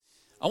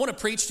I want to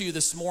preach to you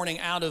this morning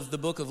out of the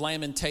book of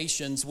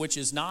Lamentations, which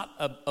is not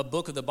a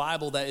book of the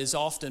Bible that is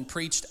often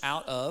preached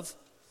out of.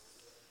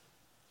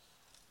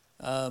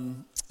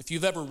 If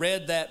you've ever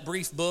read that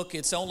brief book,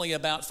 it's only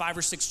about 5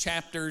 or 6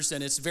 chapters,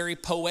 and it's very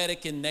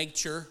poetic in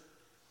nature.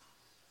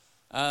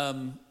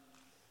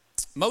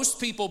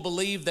 Most people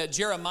believe that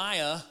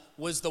Jeremiah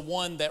was the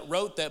one that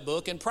wrote that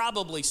book, and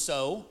probably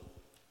so.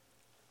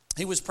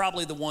 He was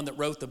probably the one that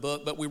wrote the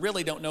book, but we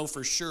really don't know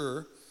for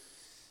sure.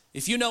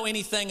 If you know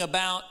anything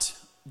about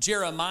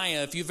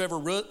Jeremiah, if you've ever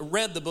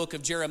read the book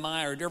of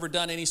Jeremiah or ever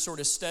done any sort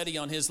of study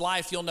on his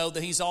life, you'll know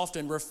that he's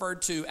often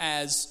referred to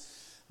as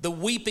the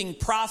weeping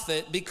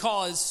prophet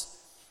because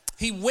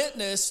he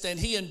witnessed and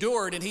he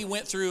endured and he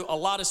went through a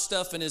lot of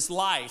stuff in his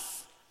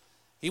life.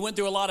 He went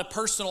through a lot of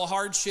personal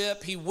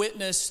hardship. He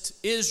witnessed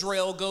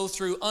Israel go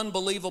through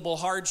unbelievable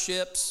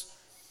hardships.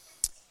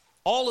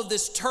 All of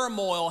this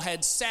turmoil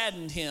had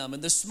saddened him.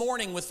 And this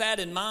morning, with that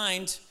in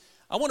mind,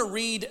 I want to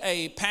read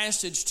a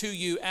passage to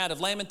you out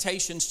of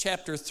Lamentations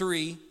chapter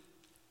 3.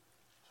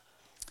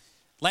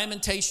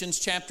 Lamentations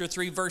chapter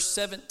 3, verse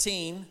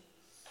 17.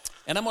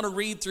 And I'm going to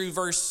read through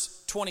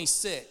verse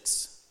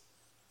 26.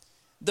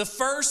 The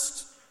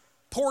first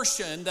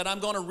portion that I'm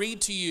going to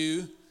read to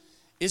you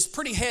is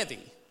pretty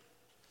heavy.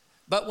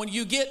 But when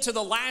you get to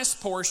the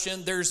last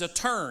portion, there's a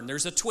turn,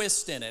 there's a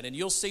twist in it. And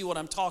you'll see what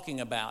I'm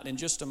talking about in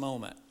just a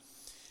moment.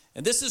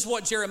 And this is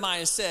what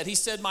Jeremiah said. He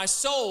said, "My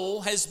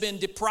soul has been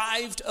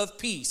deprived of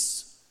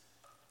peace.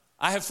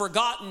 I have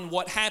forgotten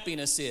what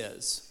happiness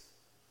is.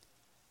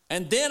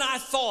 And then I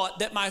thought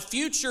that my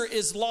future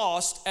is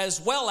lost as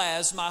well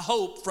as my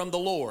hope from the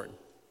Lord.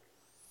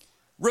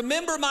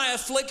 Remember my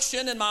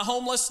affliction and my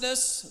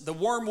homelessness, the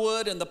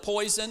wormwood and the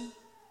poison.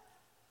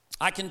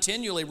 I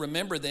continually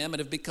remember them and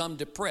have become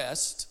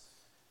depressed."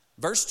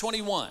 Verse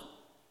 21.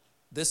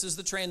 This is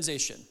the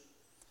transition.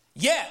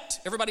 "Yet,"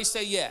 everybody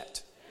say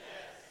yet.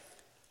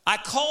 "I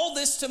call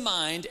this to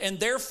mind, and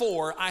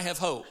therefore I have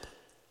hope.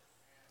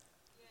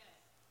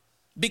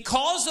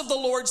 Because of the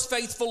Lord's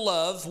faithful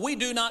love, we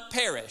do not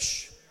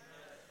perish.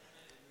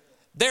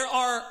 They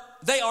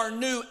are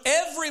new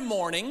every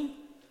morning.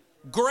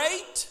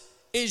 Great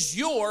is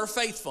your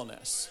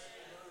faithfulness.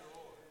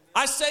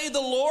 I say, the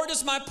Lord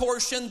is my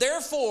portion,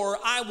 therefore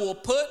I will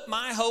put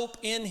my hope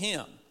in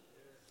him.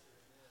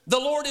 The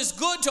Lord is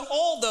good to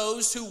all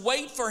those who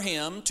wait for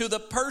him, to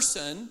the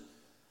person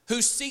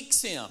who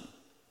seeks him.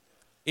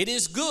 It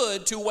is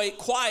good to wait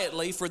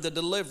quietly for the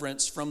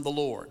deliverance from the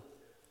Lord."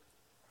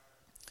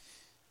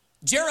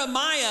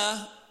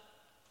 Jeremiah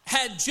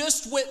had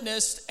just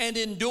witnessed and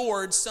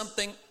endured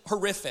something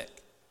horrific.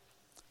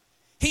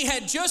 He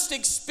had just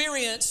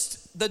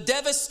experienced the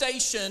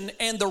devastation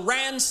and the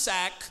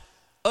ransack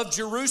of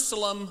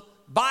Jerusalem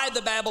by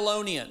the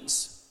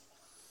Babylonians.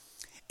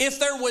 If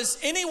there was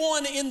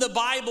anyone in the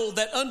Bible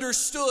that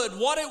understood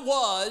what it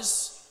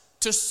was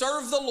to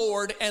serve the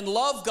Lord and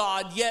love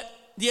God, yet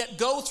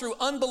go through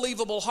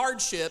unbelievable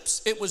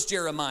hardships, it was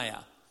Jeremiah.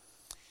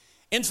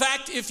 In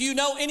fact, if you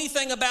know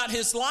anything about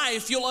his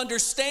life, you'll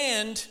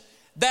understand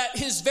that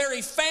his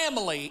very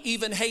family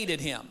even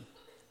hated him.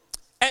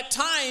 At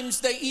times,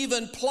 they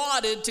even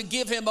plotted to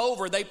give him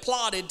over. They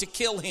plotted to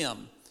kill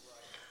him.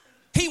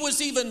 He was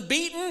even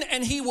beaten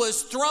and he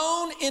was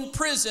thrown in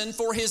prison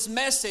for his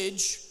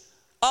message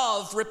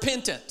of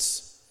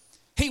repentance.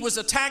 He was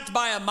attacked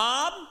by a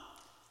mob.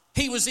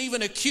 He was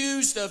even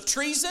accused of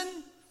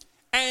treason.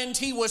 And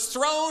he was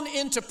thrown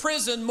into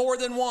prison more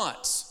than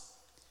once.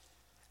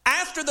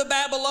 After the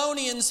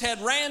Babylonians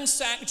had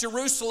ransacked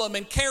Jerusalem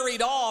and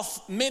carried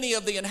off many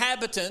of the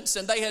inhabitants,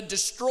 and they had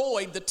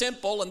destroyed the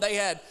temple and they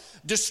had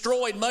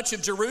destroyed much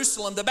of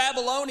Jerusalem, the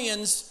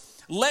Babylonians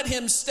let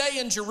him stay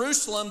in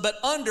Jerusalem, but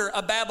under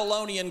a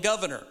Babylonian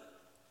governor.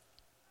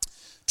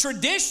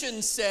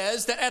 Tradition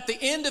says that at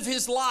the end of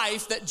his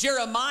life that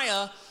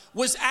Jeremiah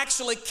was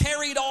actually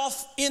carried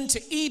off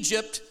into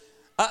Egypt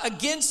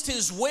against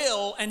his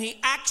will, and he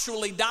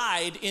actually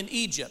died in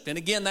Egypt. And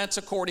again, that's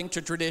according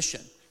to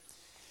tradition.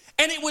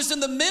 And it was in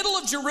the middle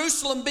of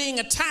Jerusalem being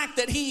attacked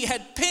that he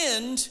had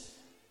penned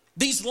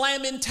these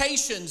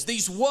lamentations,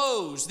 these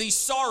woes, these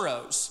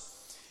sorrows.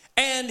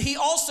 And he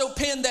also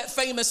penned that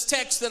famous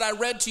text that I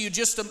read to you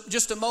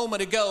just a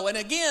moment ago. And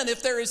again,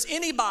 if there is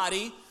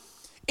anybody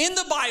in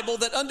the Bible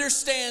that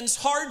understands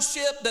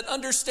hardship, that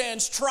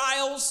understands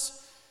trials,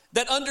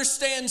 that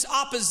understands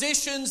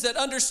oppositions, that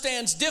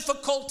understands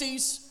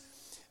difficulties,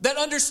 that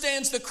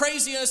understands the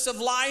craziness of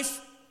life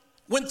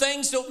when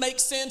things don't make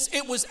sense,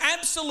 it was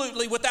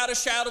absolutely, without a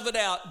shadow of a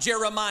doubt,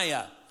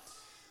 Jeremiah.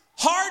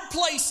 Hard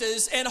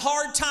places and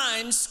hard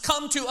times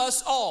come to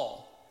us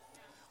all.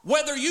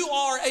 Whether you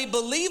are a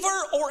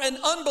believer or an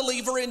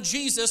unbeliever in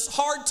Jesus,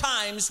 hard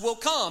times will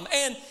come.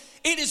 And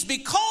it is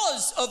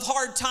because of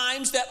hard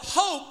times that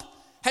hope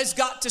has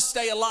got to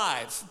stay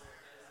alive.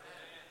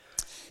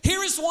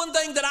 Here is one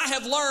thing that I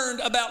have learned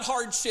about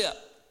hardship.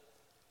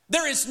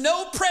 There is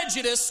no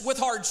prejudice with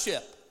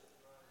hardship.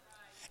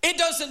 It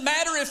doesn't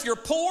matter if you're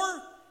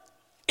poor.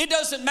 It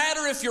doesn't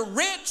matter if you're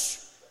rich.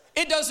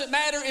 It doesn't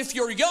matter if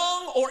you're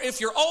young or if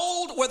you're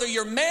old, whether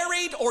you're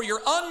married or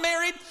you're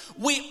unmarried.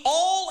 We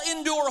all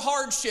endure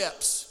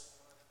hardships,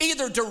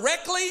 either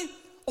directly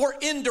or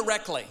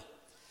indirectly.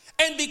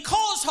 And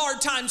because hard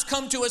times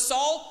come to us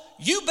all,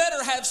 you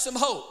better have some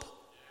hope.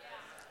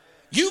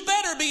 You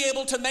better be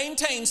able to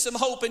maintain some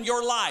hope in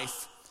your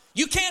life.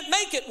 You can't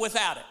make it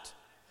without it.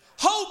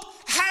 Hope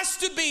has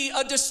to be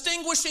a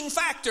distinguishing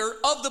factor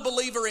of the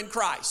believer in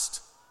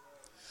Christ.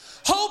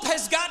 Hope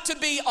has got to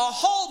be a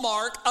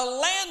hallmark, a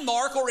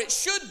landmark, or it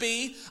should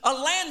be a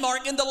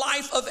landmark in the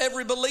life of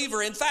every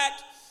believer. In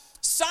fact,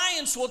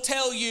 science will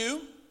tell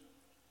you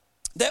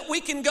that we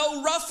can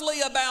go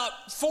roughly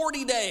about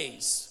 40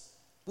 days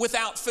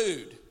without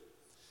food.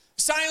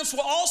 Science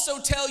will also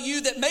tell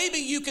you that maybe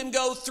you can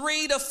go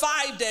 3 to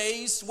 5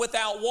 days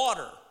without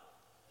water.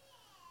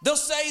 They'll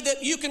say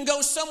that you can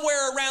go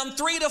somewhere around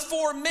 3 to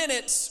 4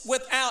 minutes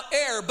without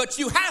air, but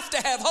you have to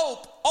have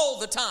hope all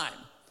the time.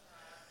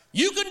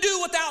 You can do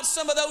without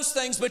some of those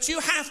things, but you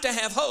have to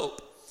have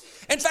hope.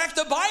 In fact,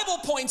 the Bible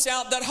points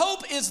out that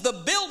hope is the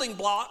building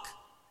block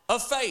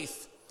of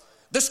faith.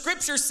 The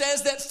scripture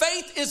says that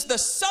faith is the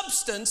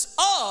substance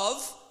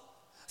of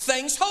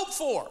things hoped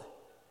for.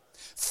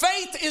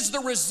 Faith is the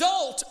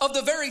result of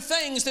the very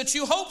things that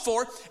you hope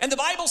for, and the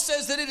Bible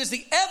says that it is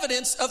the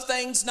evidence of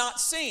things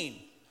not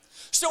seen.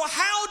 So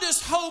how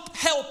does hope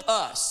help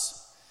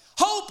us?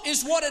 Hope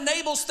is what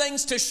enables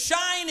things to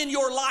shine in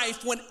your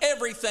life when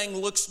everything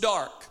looks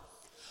dark.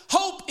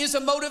 Hope is a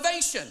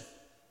motivation.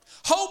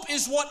 Hope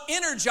is what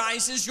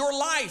energizes your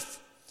life.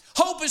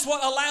 Hope is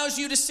what allows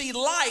you to see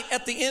light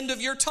at the end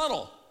of your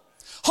tunnel.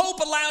 Hope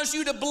allows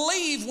you to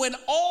believe when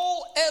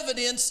all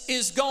evidence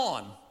is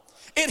gone.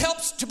 It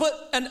helps to put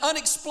an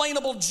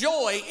unexplainable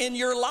joy in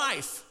your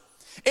life.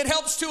 It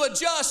helps to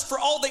adjust for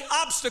all the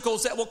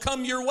obstacles that will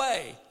come your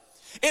way.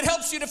 It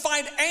helps you to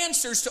find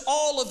answers to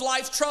all of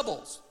life's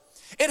troubles.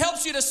 It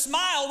helps you to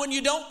smile when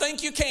you don't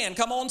think you can.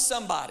 Come on,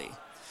 somebody.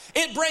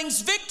 It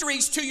brings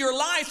victories to your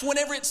life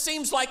whenever it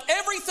seems like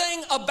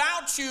everything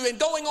about you and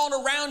going on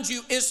around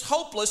you is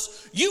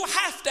hopeless. You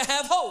have to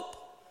have hope.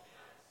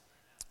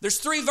 There's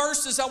 3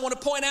 verses I want to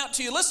point out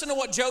to you. Listen to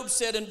what Job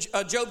said in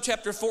Job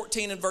chapter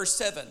 14 and verse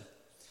 7.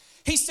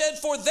 He said,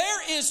 "For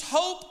there is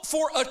hope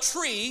for a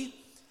tree,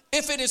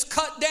 if it is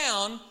cut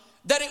down,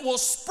 that it will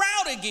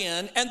sprout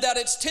again, and that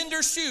its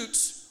tender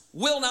shoots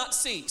will not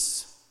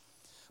cease."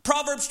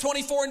 Proverbs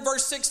 24 and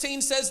verse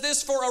 16 says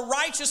this, "For a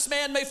righteous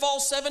man may fall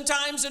 7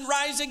 times and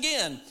rise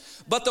again,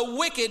 but the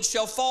wicked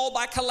shall fall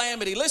by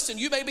calamity." Listen,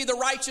 you may be the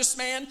righteous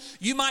man.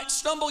 You might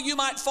stumble, you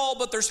might fall,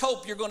 but there's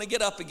hope you're going to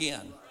get up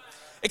again.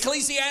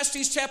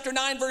 Ecclesiastes chapter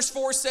 9 verse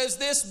 4 says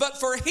this, "But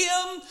for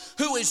him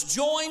who is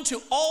joined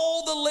to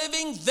all the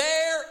living,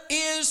 there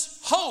is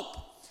hope.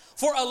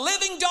 For a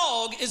living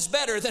dog is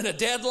better than a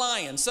dead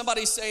lion."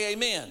 Somebody say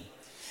amen.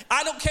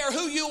 I don't care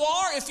who you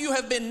are, if you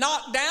have been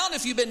knocked down,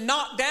 if you've been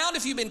knocked down,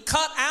 if you've been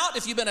cut out,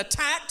 if you've been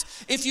attacked,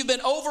 if you've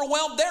been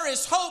overwhelmed, there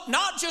is hope,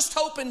 not just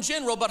hope in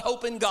general, but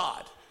hope in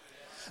God.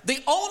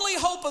 The only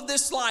hope of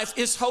this life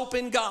is hope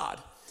in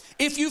God.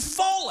 If you've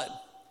fallen,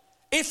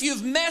 if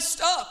you've messed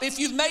up, if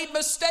you've made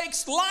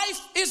mistakes, life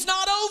is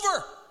not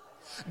over.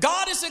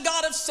 God is a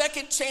God of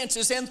second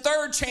chances and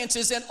third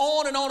chances and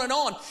on and on and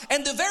on.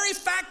 And the very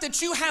fact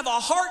that you have a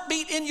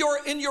heartbeat in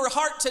your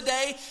heart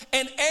today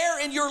and air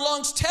in your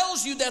lungs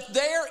tells you that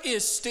there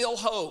is still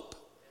hope.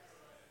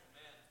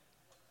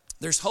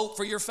 There's hope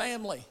for your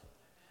family.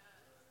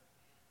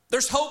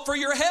 There's hope for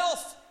your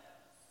health.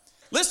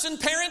 Listen,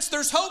 parents,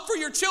 there's hope for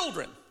your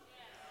children.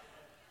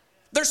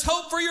 There's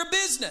hope for your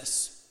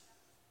business.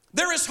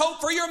 There is hope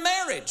for your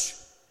marriage.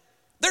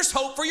 There's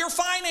hope for your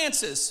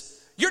finances.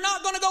 You're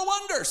not going to go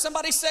under.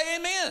 Somebody say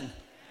amen.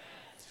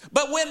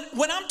 But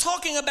when I'm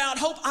talking about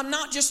hope, I'm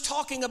not just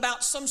talking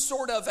about some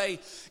sort of a,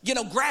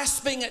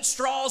 grasping at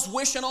straws,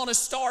 wishing on a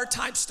star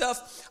type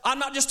stuff. I'm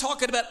not just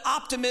talking about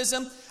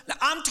optimism. Now,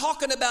 I'm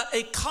talking about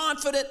a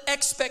confident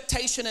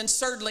expectation and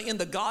certainly in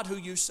the God who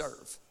you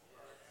serve.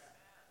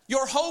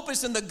 Your hope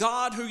is in the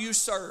God who you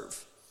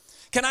serve.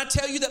 Can I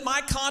tell you that my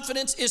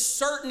confidence is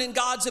certain in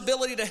God's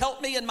ability to help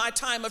me in my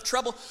time of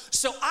trouble?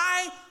 So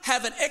I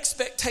have an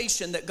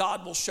expectation that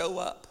God will show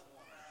up.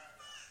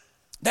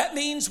 That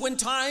means when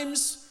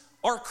times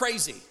are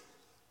crazy,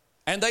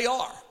 and they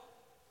are.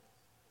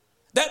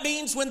 That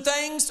means when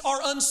things are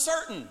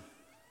uncertain,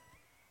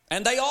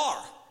 and they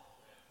are.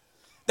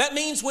 That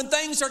means when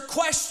things are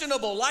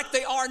questionable like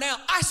they are now,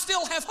 I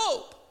still have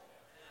hope.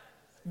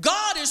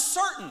 God is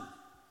certain.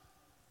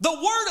 The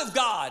word of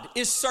God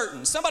is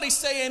certain. Somebody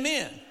say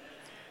amen.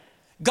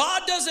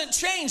 God doesn't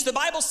change. The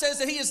Bible says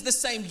that he is the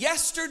same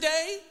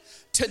yesterday,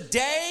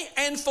 today,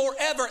 and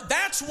forever.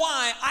 That's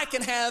why I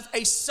can have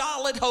a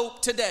solid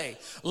hope today.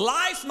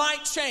 Life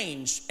might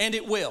change, and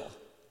it will.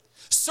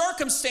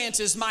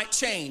 Circumstances might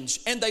change,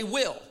 and they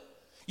will.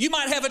 You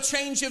might have a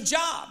change of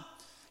job.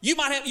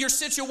 Your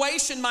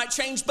situation might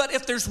change, but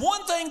if there's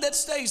one thing that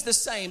stays the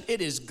same,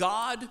 it is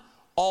God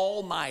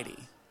Almighty.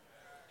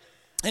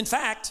 In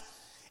fact,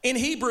 in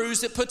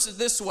Hebrews, it puts it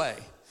this way.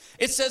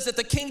 It says that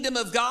the kingdom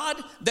of God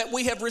that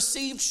we have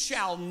received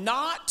shall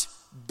not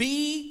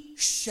be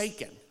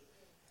shaken.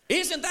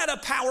 Isn't that a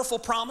powerful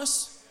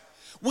promise?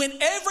 When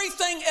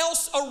everything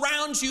else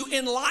around you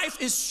in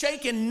life is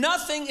shaken,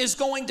 nothing is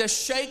going to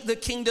shake the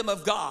kingdom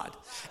of God.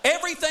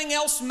 Everything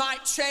else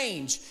might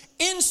change.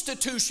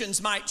 Institutions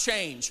might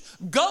change.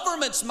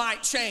 Governments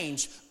might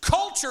change.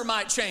 Culture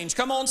might change.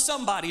 Come on,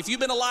 somebody. If you've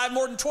been alive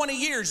more than 20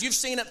 years, you've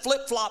seen it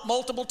flip-flop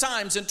multiple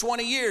times in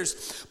 20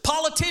 years.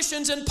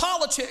 Politicians and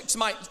politics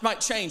might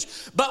change.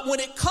 But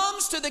when it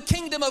comes to the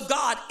kingdom of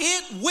God,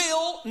 it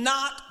will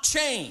not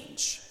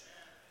change.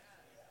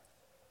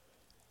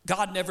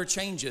 God never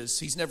changes.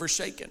 He's never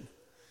shaken.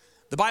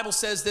 The Bible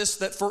says this,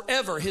 that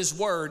forever his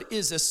word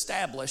is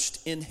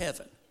established in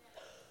heaven.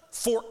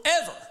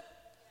 Forever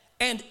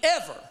and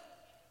ever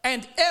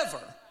and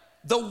ever.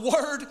 The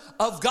word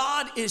of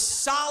God is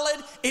solid.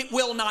 It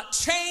will not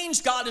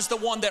change. God is the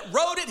one that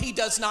wrote it. He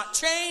does not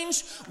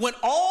change. When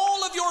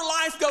all of your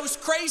life goes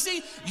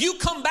crazy, you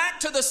come back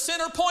to the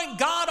center point,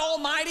 God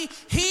Almighty.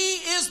 He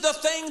is the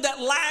thing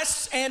that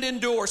lasts and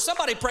endures.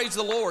 Somebody praise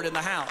the Lord in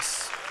the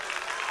house.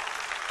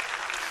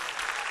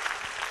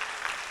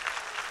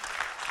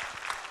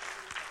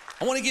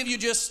 I want to give you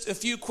just a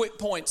few quick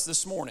points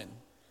this morning.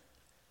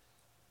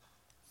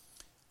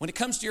 When it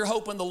comes to your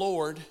hope in the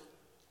Lord,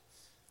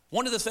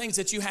 one of the things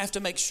that you have to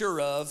make sure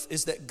of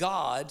is that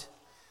God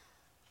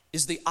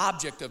is the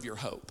object of your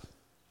hope.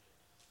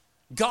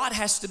 God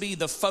has to be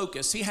the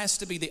focus. He has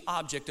to be the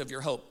object of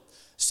your hope.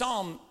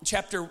 Psalm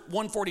chapter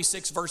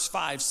 146 verse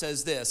 5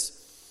 says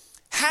this,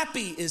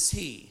 happy is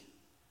he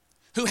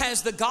who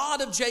has the God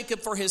of Jacob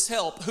for his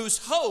help, whose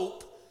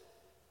hope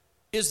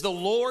is the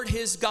Lord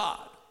his God.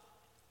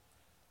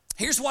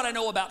 Here's what I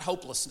know about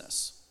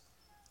hopelessness.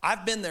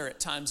 I've been there at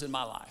times in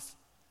my life.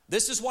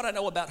 This is what I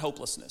know about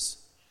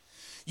hopelessness.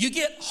 You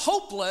get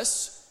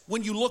hopeless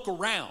when you look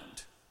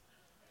around.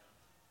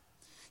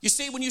 You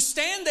see, when you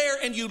stand there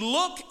and you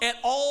look at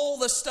all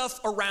the stuff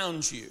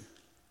around you,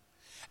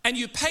 and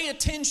you pay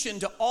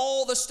attention to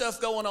all the stuff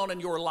going on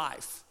in your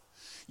life,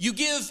 you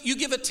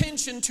give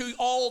attention to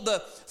all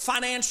the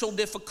financial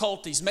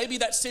difficulties, maybe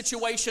that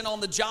situation on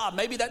the job,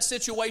 maybe that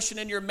situation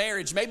in your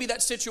marriage, maybe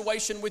that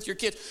situation with your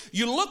kids.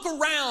 You look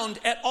around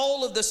at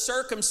all of the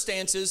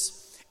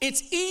circumstances,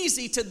 it's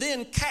easy to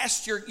then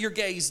cast your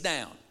gaze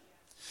down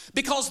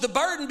because the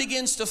burden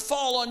begins to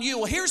fall on you.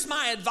 Well, here's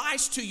my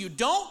advice to you.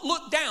 Don't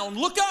look down,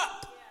 look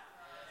up.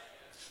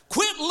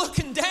 Quit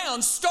looking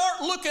down,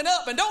 start looking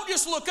up, and don't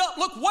just look up,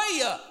 look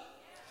way up.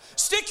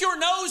 Stick your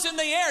nose in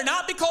the air,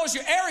 not because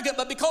you're arrogant,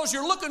 but because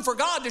you're looking for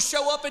God to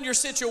show up in your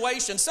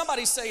situation.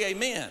 Somebody say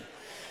amen.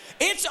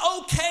 It's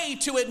okay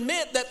to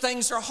admit that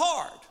things are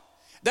hard.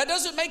 That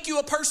doesn't make you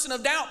a person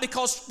of doubt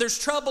because there's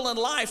trouble in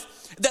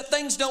life, that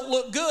things don't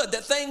look good,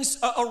 that things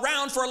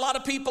around for a lot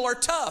of people are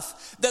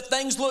tough, that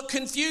things look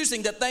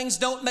confusing, that things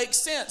don't make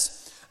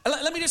sense.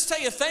 Let me just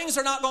tell you, things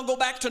are not going to go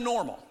back to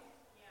normal.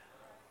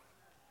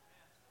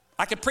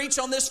 I could preach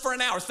on this for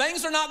an hour.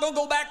 Things are not going to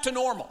go back to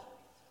normal.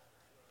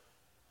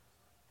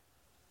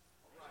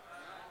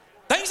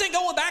 Things ain't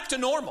going back to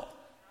normal.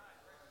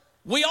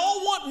 We all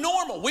want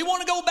normal. We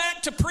want to go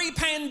back to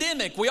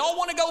pre-pandemic. We all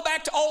want to go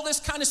back to all this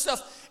kind of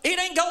stuff. It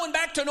ain't going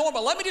back to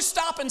normal. Let me just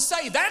stop and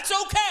say, that's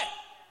okay.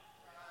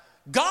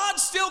 God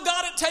still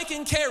got it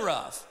taken care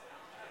of.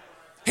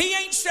 He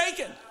ain't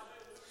shaken.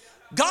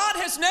 God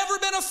has never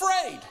been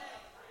afraid.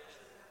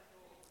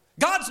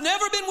 God's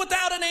never been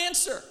without an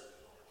answer.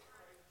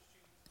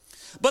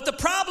 But the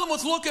problem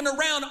with looking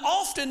around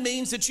often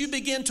means that you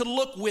begin to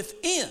look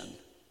within.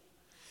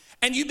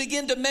 And you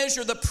begin to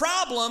measure the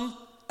problem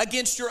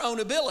against your own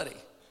ability.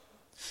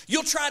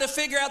 You'll try to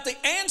figure out the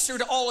answer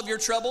to all of your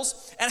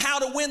troubles and how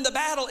to win the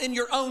battle in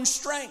your own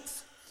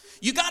strength.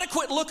 You got to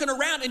quit looking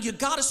around and you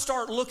got to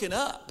start looking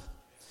up.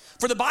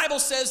 For the Bible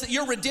says that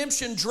your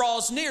redemption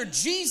draws near.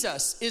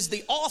 Jesus is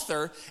the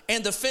author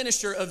and the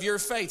finisher of your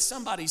faith.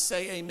 Somebody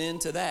say amen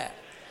to that.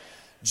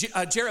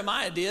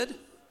 Jeremiah did.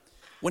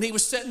 When he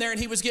was sitting there and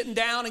he was getting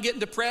down and getting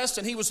depressed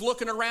and he was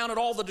looking around at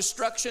all the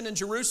destruction in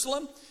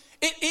Jerusalem.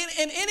 And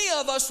any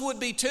of us would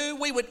be too.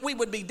 We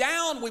would be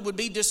down. We would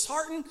be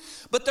disheartened.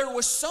 But there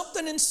was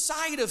something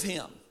inside of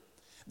him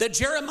that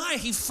Jeremiah,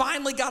 he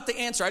finally got the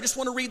answer. I just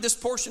want to read this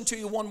portion to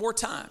you one more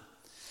time.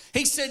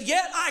 He said,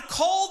 yet I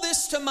call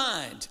this to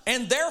mind,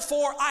 and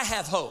therefore I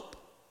have hope.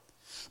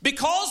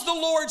 Because the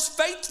Lord's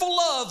faithful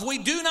love, we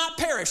do not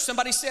perish.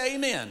 Somebody say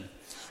amen.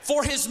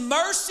 For his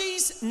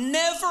mercies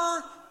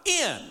never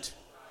end.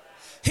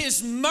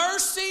 His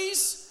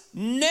mercies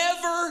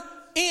never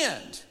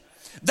end.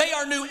 They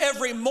are new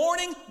every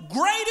morning.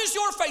 Great is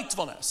your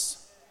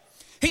faithfulness.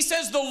 He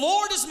says, the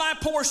Lord is my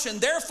portion,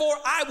 therefore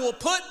I will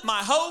put my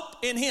hope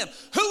in him.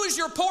 Who is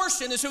your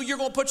portion is who you're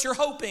going to put your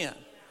hope in.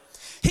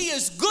 He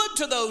is good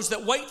to those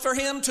that wait for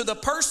him, to the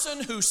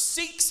person who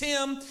seeks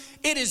him.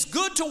 It is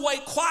good to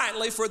wait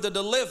quietly for the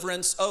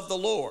deliverance of the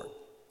Lord.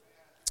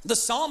 The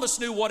psalmist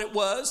knew what it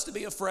was to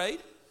be afraid,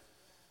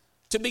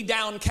 to be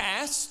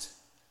downcast,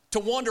 to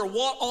wonder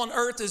what on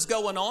earth is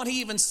going on. He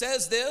even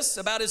says this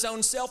about his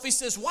own self. He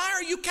says, why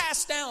are you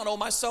cast down, O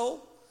my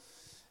soul?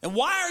 And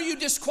why are you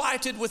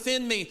disquieted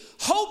within me?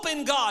 Hope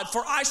in God,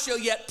 for I shall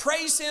yet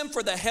praise him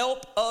for the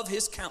help of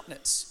his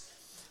countenance.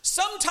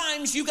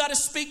 Sometimes you got to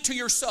speak to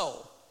your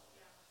soul.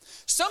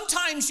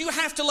 Sometimes you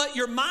have to let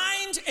your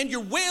mind and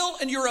your will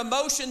and your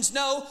emotions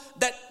know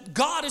that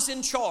God is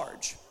in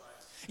charge.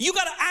 You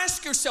got to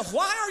ask yourself,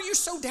 why are you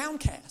so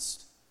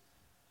downcast?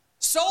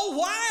 Soul,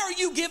 why are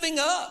you giving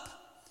up?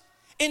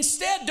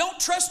 Instead, don't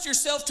trust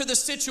yourself to the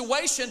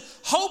situation.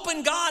 Hope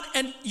in God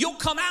and you'll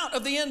come out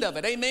of the end of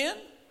it. Amen?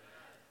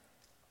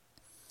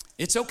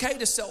 It's okay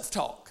to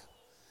self-talk.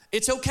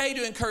 It's okay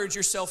to encourage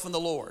yourself in the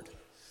Lord.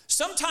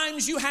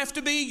 Sometimes you have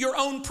to be your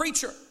own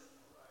preacher.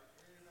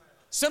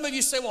 Some of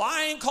you say, well,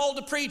 I ain't called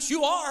to preach.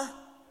 You are.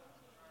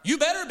 You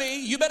better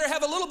be. You better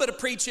have a little bit of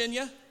preach in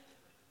you.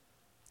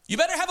 You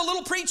better have a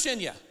little preach in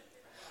you.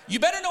 You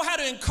better know how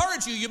to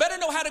encourage you. You better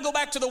know how to go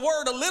back to the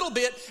Word a little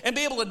bit and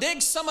be able to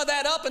dig some of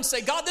that up and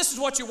say, God, this is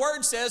what your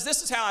Word says.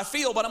 This is how I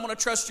feel, but I'm going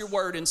to trust your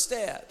Word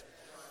instead.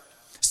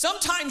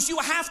 Sometimes you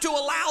have to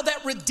allow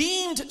that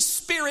redeemed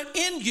spirit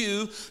in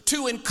you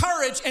to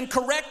encourage and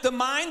correct the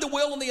mind, the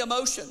will, and the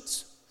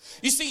emotions.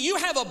 You see, you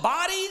have a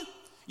body,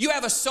 you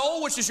have a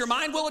soul, which is your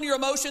mind, will, and your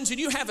emotions, and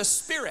you have a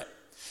spirit.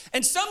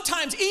 And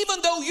sometimes,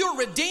 even though you're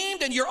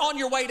redeemed and you're on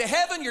your way to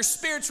heaven, your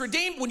spirit's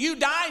redeemed, when you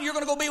die and you're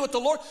going to go be with the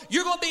Lord,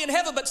 you're going to be in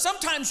heaven, but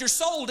sometimes your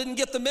soul didn't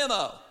get the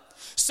memo.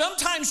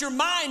 Sometimes your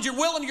mind, your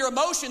will, and your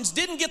emotions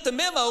didn't get the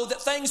memo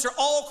that things are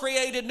all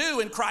created new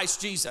in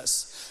Christ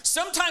Jesus.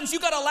 Sometimes you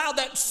got to allow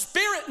that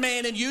spirit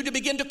man in you to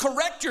begin to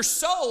correct your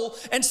soul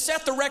and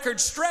set the record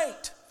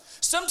straight.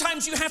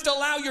 Sometimes you have to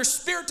allow your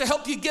spirit to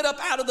help you get up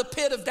out of the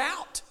pit of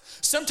doubt.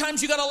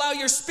 Sometimes you got to allow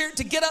your spirit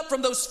to get up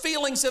from those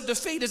feelings of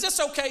defeat. Is this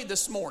okay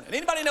this morning?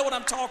 Anybody know what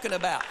I'm talking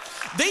about?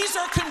 These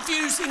are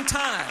confusing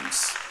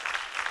times.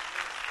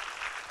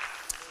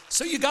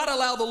 So you got to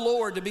allow the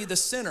Lord to be the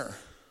center.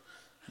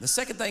 The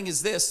second thing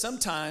is this: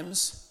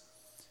 sometimes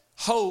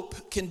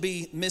hope can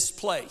be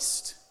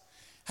misplaced.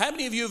 How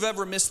many of you have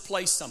ever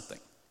misplaced something?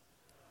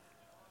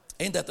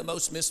 Ain't that the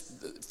most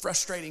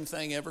frustrating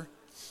thing ever?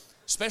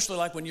 Especially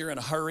like when you're in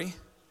a hurry.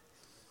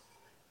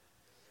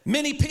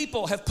 Many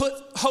people have put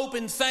hope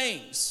in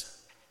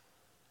things,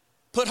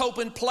 put hope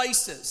in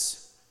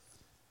places,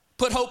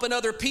 put hope in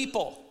other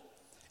people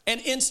and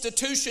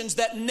institutions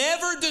that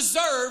never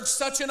deserved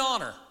such an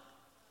honor.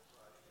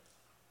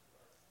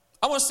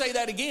 I want to say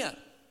that again.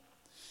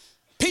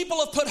 People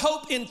have put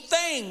hope in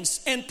things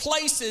and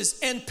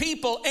places and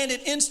people and in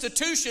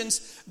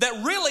institutions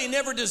that really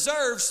never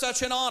deserve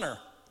such an honor.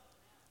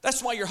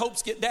 That's why your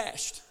hopes get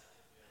dashed.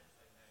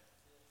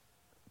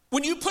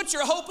 When you put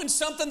your hope in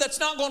something that's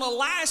not going to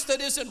last, that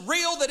isn't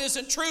real, that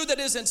isn't true, that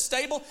isn't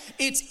stable,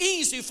 it's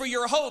easy for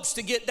your hopes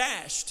to get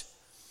dashed.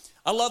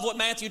 I love what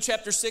Matthew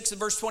chapter 6 and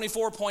verse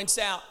 24 points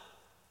out.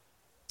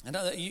 And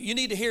you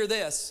need to hear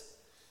this.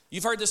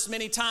 You've heard this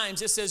many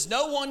times. It says,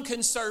 no one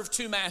can serve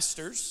two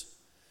masters.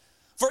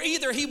 For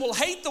either he will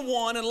hate the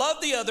one and love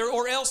the other,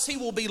 or else he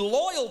will be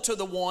loyal to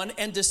the one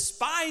and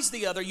despise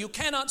the other. You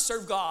cannot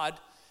serve God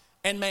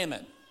and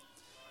mammon.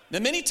 Now,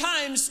 many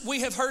times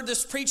we have heard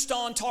this preached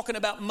on talking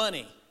about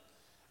money,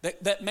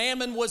 that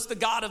mammon was the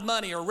god of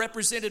money or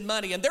represented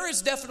money. And there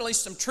is definitely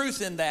some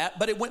truth in that,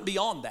 but it went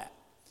beyond that.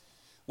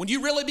 When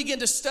you really begin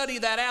to study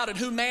that out and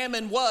who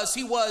mammon was,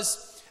 he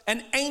was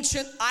an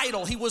ancient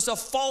idol. He was a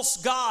false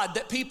god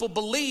that people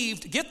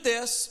believed, get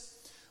this,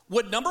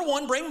 would number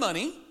one, bring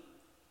money,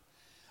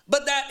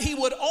 but that he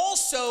would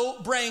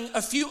also bring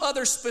a few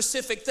other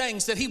specific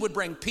things, that he would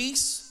bring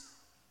peace,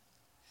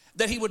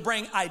 that he would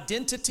bring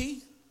identity,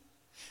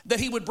 that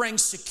he would bring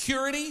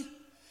security,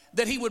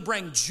 that he would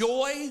bring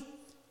joy,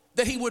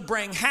 that he would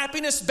bring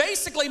happiness.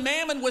 Basically,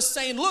 mammon was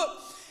saying, look,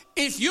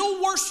 if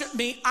you'll worship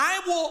me,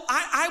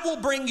 I will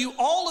bring you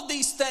all of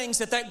these things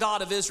that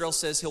God of Israel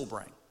says he'll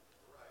bring.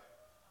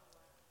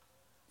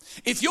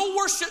 If you'll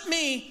worship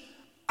me,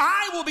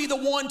 I will be the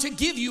one to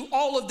give you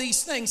all of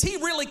these things. He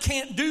really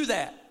can't do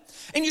that.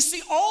 And you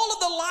see, all of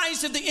the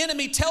lies of the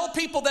enemy tell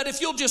people that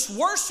if you'll just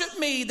worship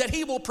me, that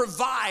he will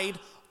provide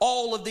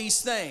all of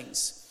these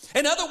things.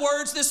 In other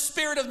words, this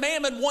spirit of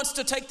mammon wants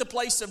to take the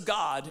place of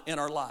God in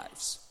our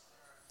lives.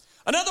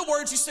 In other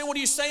words, you say, what are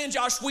you saying,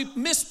 Josh? We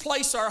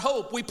misplace our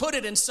hope. We put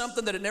it in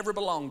something that it never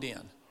belonged in.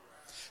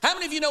 How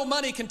many of you know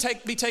money can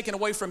be taken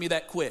away from you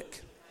that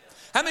quick?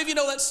 How many of you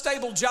know that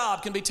stable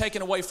job can be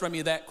taken away from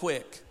you that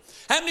quick?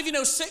 How many of you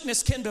know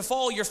sickness can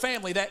befall your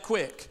family that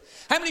quick?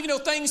 How many of you know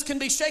things can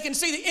be shaken?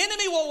 See, the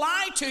enemy will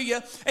lie to you,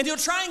 and he'll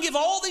try and give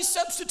all these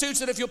substitutes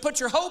that if you'll put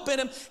your hope in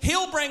him,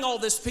 he'll bring all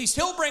this peace,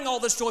 he'll bring all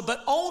this joy,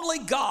 but only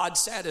God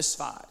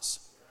satisfies.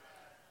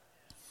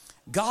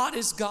 God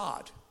is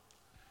God.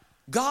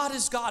 God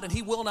is God, and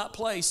he will not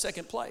play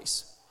second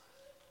place.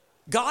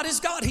 God is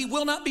God. He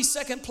will not be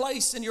second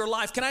place in your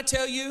life. Can I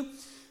tell you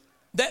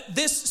that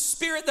this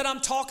spirit that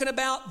I'm talking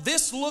about,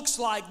 this looks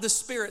like the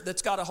spirit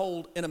that's got a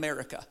hold in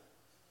America.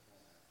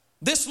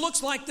 This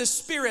looks like the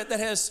spirit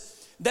that has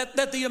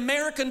that the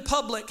American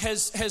public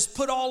has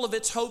put all of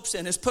its hopes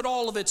in, has put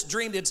all of its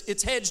dreams,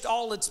 it's hedged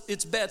all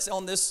its bets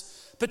on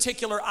this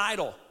particular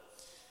idol.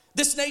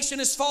 This nation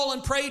has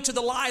fallen prey to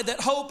the lie that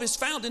hope is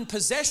found in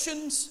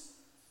possessions.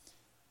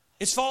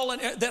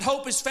 That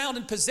hope is found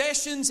in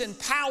possessions and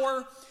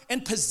power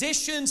and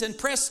positions and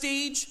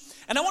prestige.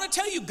 And I want to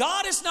tell you,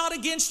 God is not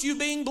against you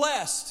being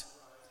blessed,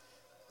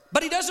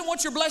 but He doesn't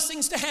want your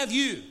blessings to have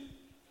you.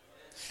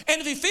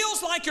 And if He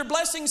feels like your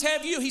blessings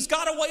have you, He's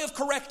got a way of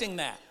correcting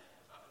that.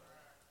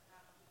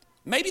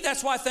 Maybe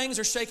that's why things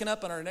are shaken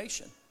up in our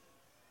nation.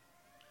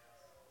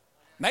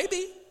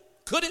 Maybe.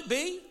 Could it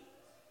be?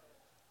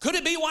 Could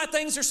it be why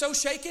things are so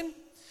shaken?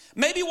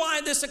 Maybe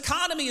why this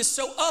economy is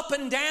so up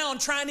and down,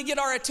 trying to get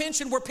our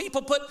attention, where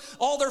people put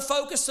all their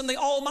focus on the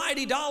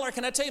almighty dollar.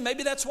 Can I tell you,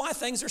 maybe that's why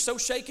things are so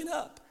shaken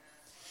up.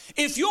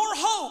 If your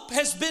hope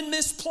has been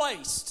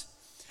misplaced,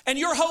 and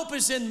your hope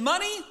is in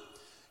money,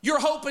 your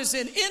hope is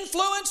in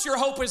influence, your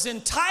hope is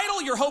in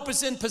title, your hope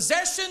is in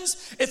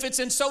possessions, if it's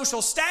in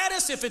social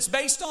status, if it's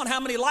based on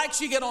how many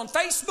likes you get on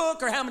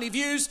Facebook or how many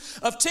views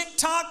of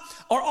TikTok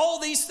or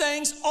all these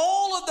things,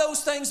 all of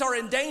those things are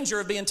in danger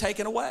of being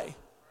taken away.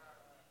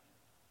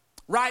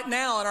 Right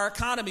now in our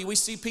economy, we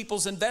see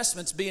people's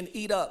investments being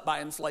eat up by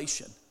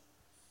inflation.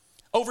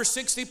 Over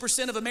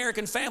 60% of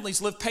American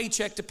families live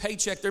paycheck to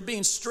paycheck. They're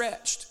being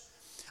stretched.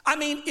 I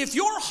mean, if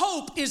your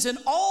hope is in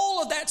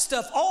all of that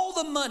stuff, all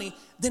the money,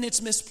 then it's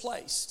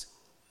misplaced.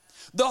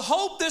 The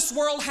hope this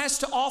world has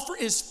to offer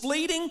is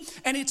fleeting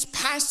and it's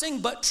passing,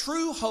 but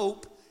true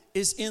hope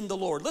is in the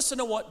Lord. Listen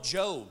to what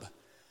Job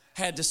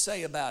had to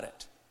say about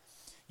it.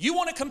 You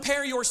want to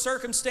compare your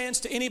circumstance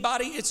to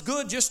anybody? It's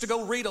good just to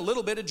go read a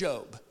little bit of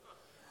Job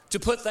to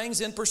put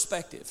things in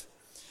perspective.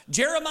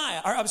 Job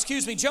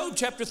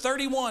chapter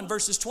 31,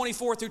 verses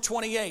 24 through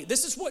 28.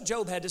 This is what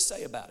Job had to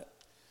say about it.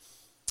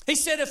 He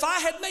said, if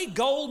I had made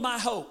gold my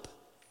hope,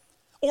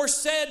 or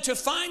said to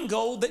find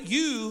gold that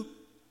you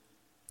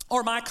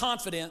are my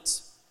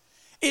confidence,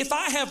 if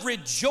I have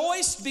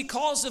rejoiced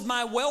because of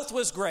my wealth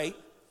was great,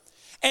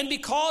 and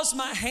because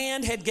my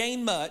hand had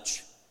gained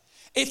much,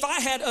 if I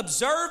had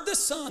observed the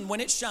sun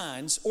when it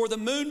shines, or the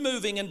moon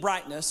moving in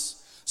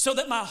brightness, so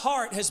that my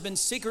heart has been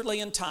secretly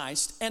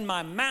enticed, and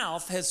my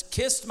mouth has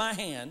kissed my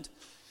hand,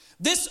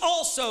 this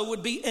also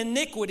would be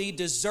iniquity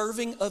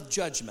deserving of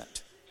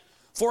judgment.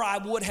 For I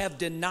would have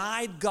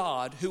denied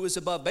God who is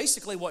above.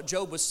 Basically what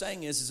Job was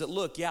saying is that,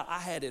 look, yeah, I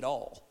had it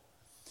all.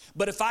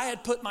 But if I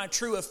had put my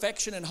true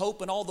affection and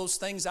hope in all those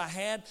things I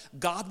had,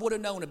 God would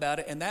have known about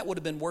it, and that would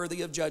have been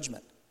worthy of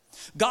judgment.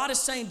 God is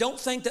saying, don't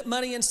think that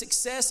money and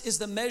success is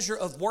the measure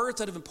of worth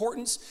and of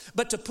importance,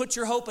 but to put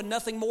your hope in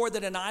nothing more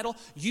than an idol.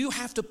 You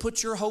have to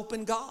put your hope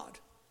in God.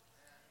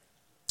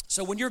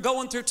 So when you're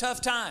going through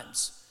tough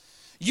times,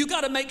 you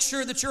got to make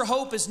sure that your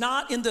hope is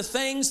not in the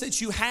things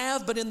that you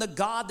have, but in the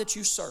God that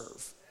you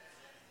serve.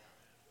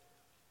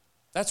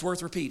 That's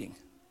worth repeating.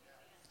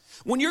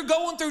 When you're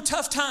going through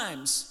tough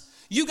times,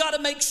 you got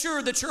to make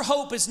sure that your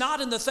hope is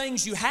not in the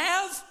things you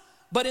have,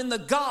 but in the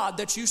God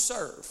that you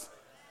serve.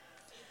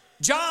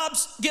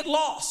 Jobs get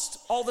lost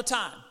all the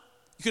time.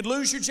 You could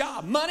lose your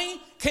job. Money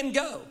can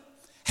go.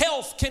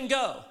 Health can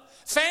go.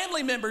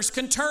 Family members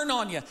can turn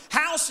on you.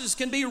 Houses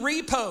can be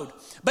repoed.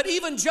 But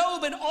even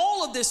Job and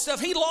all of this stuff,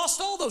 he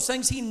lost all those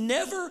things. He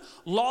never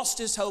lost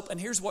his hope. And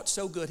here's what's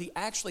so good. He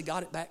actually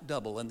got it back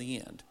double in the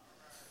end.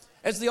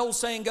 As the old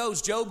saying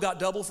goes, Job got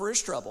double for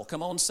his trouble.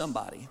 Come on,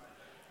 somebody.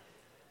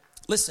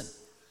 Listen,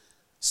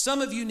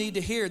 some of you need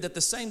to hear that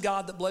the same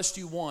God that blessed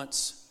you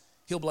once,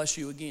 He'll bless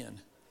you again.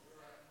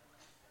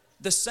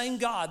 The same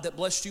God that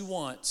blessed you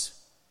once,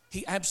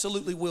 He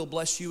absolutely will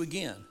bless you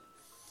again.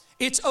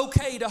 It's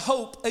okay to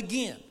hope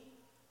again.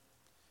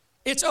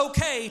 It's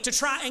okay to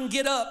try and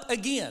get up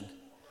again.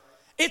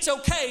 It's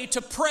okay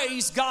to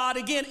praise God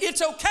again.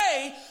 It's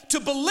okay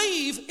to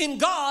believe in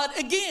God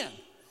again.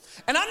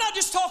 And I'm not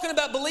just talking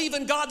about believe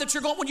in God that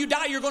when you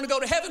die, you're going to go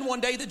to heaven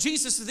one day, that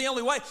Jesus is the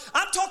only way.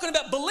 I'm talking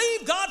about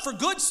believe God for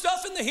good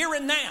stuff in the here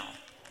and now.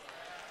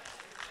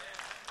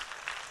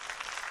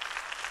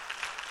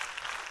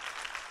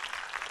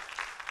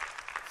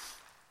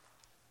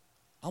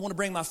 I want to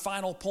bring my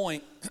final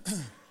point.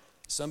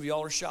 Some of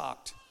y'all are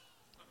shocked.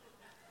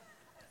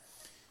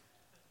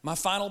 My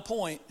final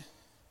point,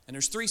 and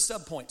there's 3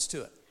 subpoints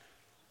to it.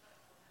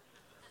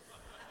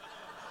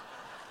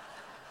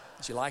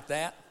 Did you like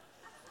that?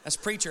 That's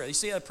preacher. You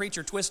see how the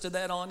preacher twisted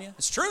that on you?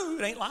 It's true,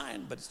 it ain't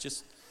lying, but it's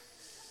just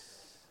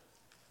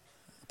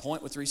a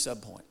point with 3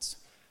 subpoints.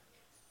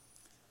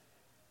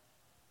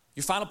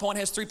 Your final point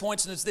has 3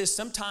 points, and it's this.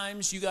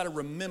 Sometimes you got to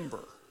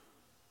remember,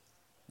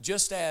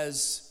 just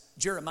as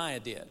Jeremiah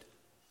did.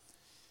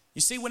 You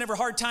see, whenever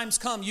hard times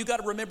come, you got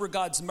to remember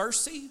God's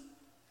mercy,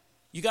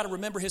 you got to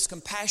remember His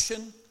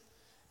compassion,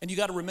 and you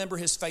got to remember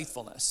His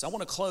faithfulness. I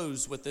want to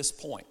close with this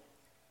point.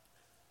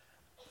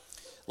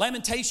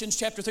 Lamentations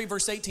chapter 3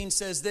 verse 18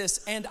 says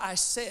this, and I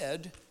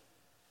said,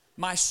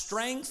 my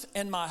strength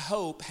and my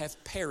hope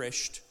have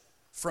perished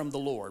from the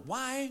Lord.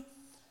 Why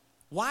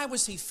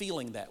was he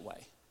feeling that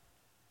way?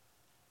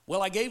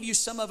 Well, I gave you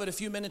some of it a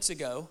few minutes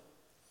ago.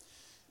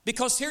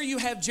 Because here you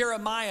have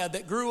Jeremiah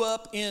that grew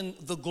up in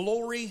the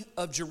glory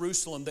of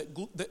Jerusalem,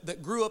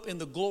 that grew up in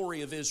the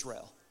glory of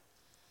Israel.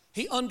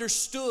 He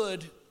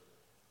understood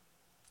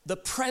the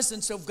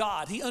presence of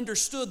God. He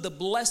understood the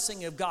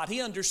blessing of God.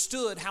 He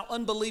understood how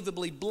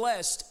unbelievably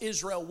blessed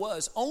Israel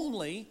was,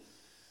 only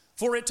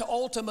for it to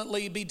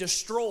ultimately be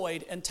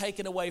destroyed and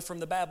taken away from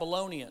the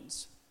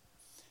Babylonians.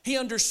 He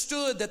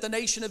understood that the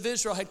nation of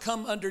Israel had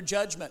come under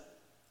judgment.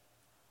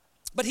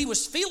 But he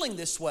was feeling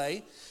this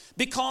way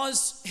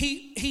because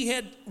he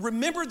had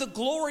remembered the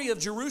glory of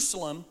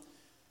Jerusalem,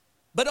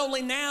 but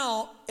only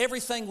now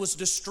everything was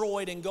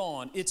destroyed and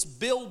gone. Its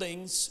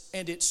buildings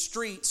and its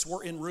streets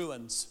were in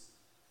ruins.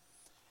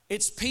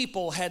 Its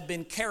people had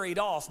been carried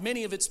off.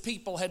 Many of its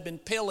people had been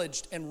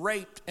pillaged and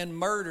raped and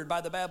murdered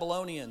by the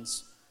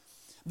Babylonians.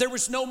 There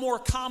was no more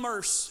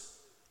commerce.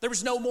 There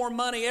was no more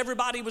money.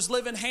 Everybody was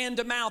living hand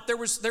to mouth. There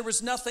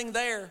was nothing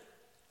there.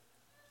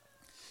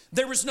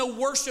 There was no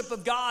worship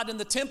of God in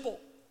the temple.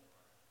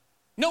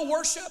 No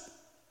worship.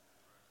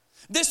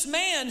 This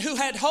man who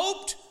had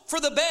hoped for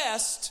the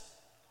best,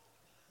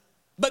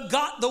 but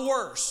got the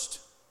worst.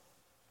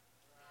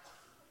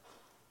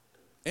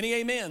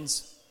 Any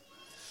amens?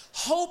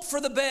 Hope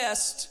for the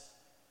best,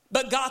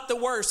 but got the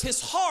worst.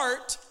 His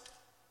heart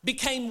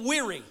became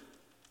weary.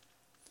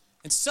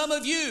 And some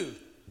of you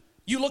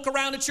look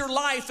around at your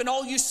life and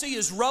all you see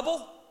is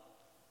rubble.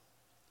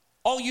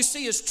 All you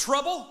see is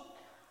trouble.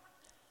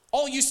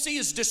 All you see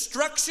is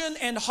destruction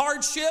and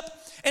hardship.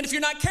 And if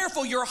you're not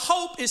careful, your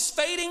hope is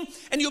fading,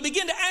 and you'll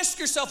begin to ask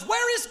yourself,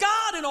 where is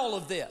God in all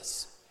of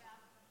this?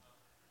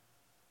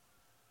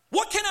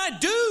 What can I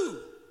do?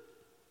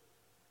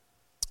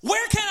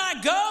 Where can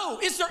I go?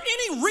 Is there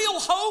any real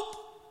hope?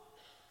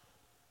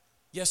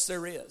 Yes,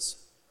 there is.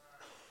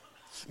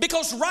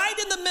 Because right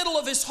in the middle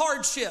of his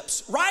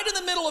hardships, right in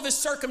the middle of his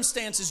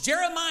circumstances,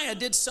 Jeremiah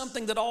did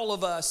something that all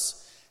of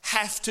us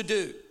have to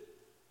do.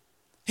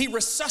 He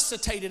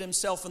resuscitated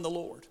himself in the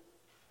Lord.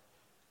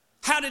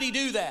 How did he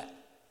do that?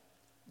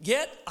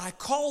 Yet I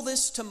call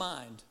this to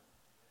mind.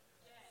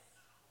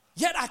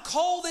 Yet I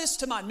call this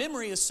to mind.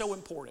 Memory is so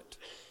important.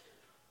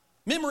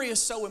 Memory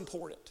is so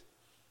important.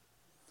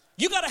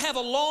 You got to have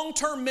a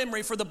long-term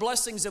memory for the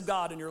blessings of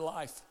God in your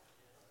life.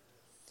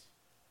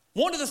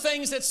 One of the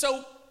things that's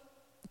so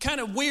kind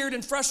of weird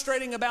and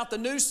frustrating about the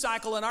news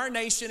cycle in our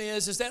nation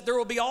is that there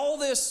will be all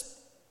this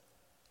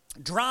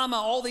drama,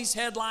 all these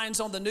headlines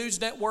on the news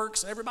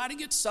networks, and everybody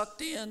gets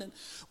sucked in, and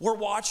we're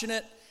watching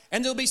it.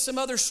 And there'll be some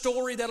other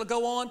story that'll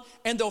go on,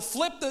 and they'll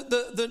flip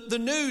the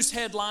news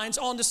headlines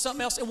onto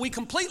something else, and we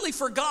completely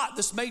forgot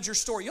this major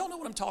story. Y'all know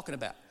what I'm talking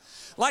about.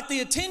 Like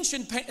the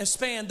attention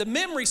span, the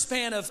memory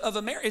span of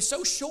America is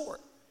so short.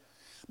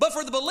 But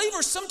for the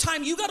believer,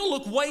 sometimes you got to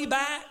look way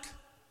back.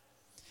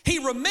 He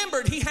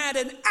remembered, he had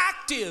an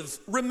active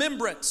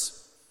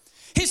remembrance.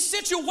 His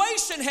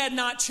situation had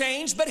not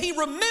changed, but he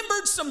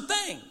remembered some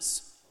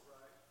things.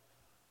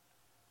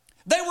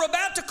 They were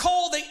about to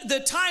call the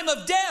time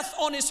of death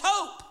on his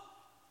hope.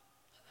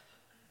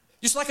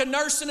 Just like a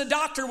nurse and a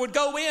doctor would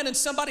go in and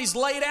somebody's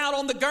laid out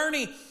on the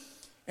gurney,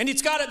 and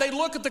they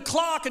look at the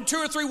clock, and 2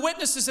 or 3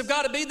 witnesses have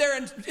got to be there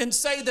and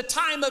say the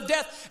time of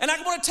death. And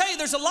I want to tell you,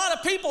 there's a lot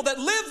of people that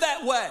live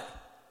that way.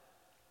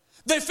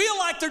 They feel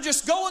like they're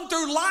just going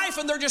through life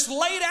and they're just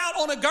laid out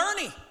on a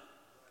gurney.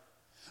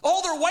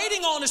 All they're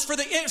waiting on is for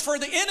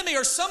the enemy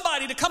or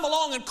somebody to come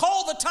along and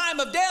call the time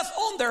of death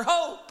on their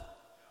hope.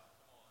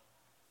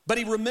 But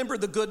he remembered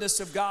the goodness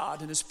of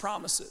God and his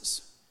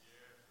promises.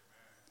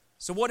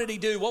 So what did he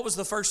do? What was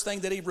the first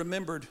thing that he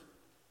remembered?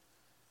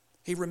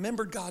 He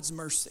remembered God's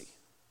mercy.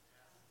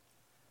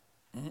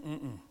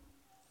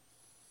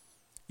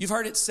 You've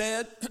heard it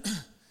said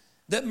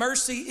that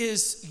mercy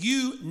is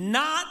you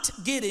not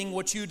getting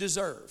what you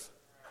deserve.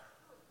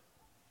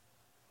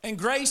 And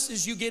grace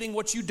is you getting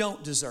what you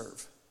don't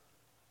deserve.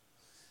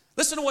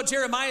 Listen to what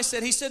Jeremiah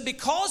said. He said,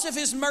 because of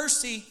his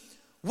mercy,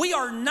 we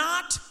are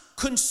not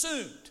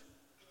consumed.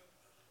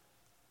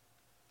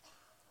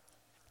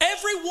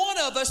 Every one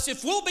of us,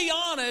 if we'll be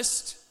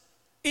honest,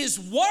 is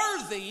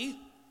worthy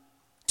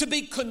to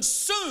be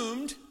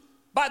consumed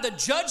by the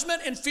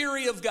judgment and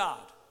fury of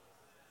God.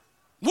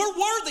 We're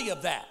worthy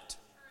of that.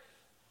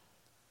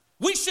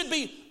 We should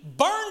be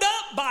burned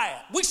up by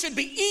it. We should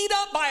be eaten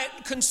up by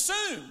it,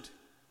 consumed.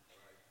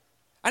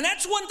 And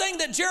that's one thing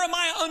that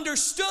Jeremiah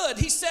understood.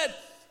 He said,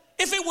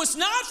 if it was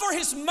not for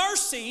his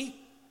mercy,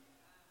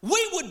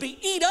 we would be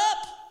eaten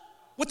up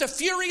with the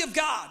fury of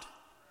God.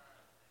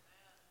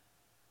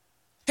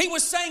 He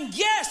was saying,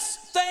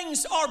 yes,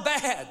 things are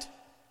bad.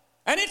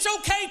 And it's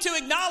okay to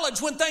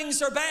acknowledge when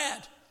things are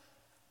bad.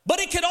 But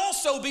it could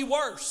also be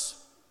worse.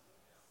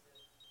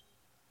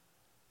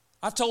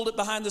 I've told it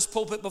behind this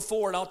pulpit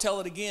before, and I'll tell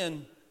it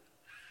again.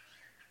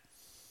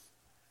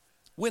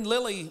 When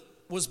Lily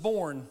was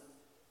born,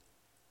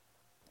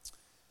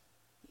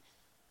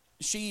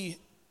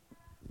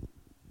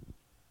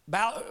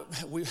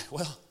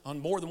 on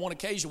more than one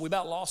occasion, we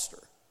about lost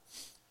her.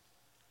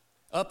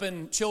 Up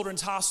in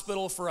Children's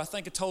Hospital for, I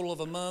think, a total of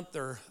a month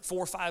or 4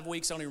 or 5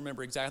 weeks. I don't even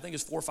remember exactly. I think it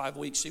was 4 or 5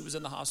 weeks she was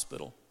in the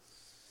hospital.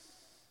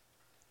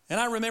 And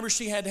I remember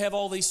she had to have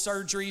all these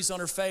surgeries on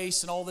her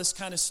face and all this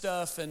kind of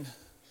stuff. And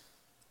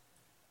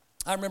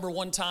I remember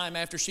one time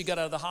after she got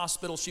out of the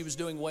hospital, she was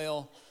doing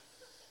well.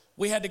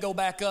 We had to go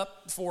back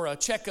up for a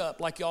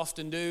checkup like you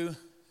often do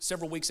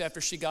several weeks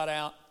after she got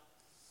out.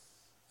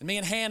 And me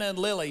and Hannah and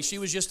Lily, she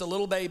was just a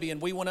little baby,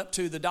 and we went up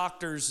to the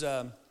doctor's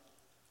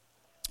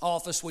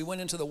office. We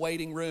went into the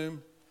waiting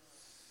room.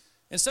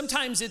 And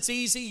sometimes it's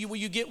easy.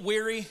 You get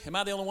weary. Am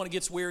I the only one who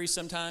gets weary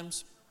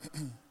sometimes?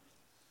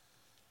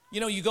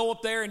 You go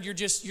up there and you're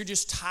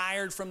just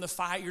tired from the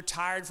fight. You're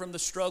tired from the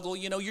struggle.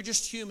 You're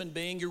just a human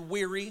being. You're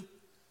weary.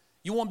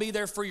 You want to be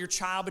there for your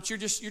child, but you're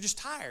just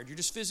tired. You're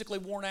just physically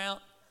worn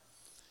out.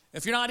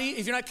 If you're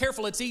not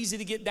careful, it's easy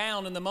to get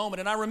down in the moment.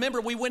 And I remember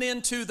we went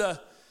into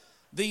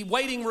the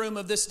waiting room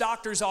of this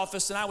doctor's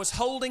office, and I was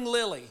holding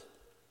Lily.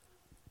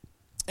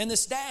 And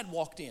this dad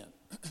walked in.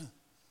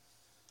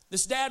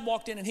 This dad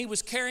walked in, and he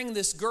was carrying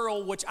this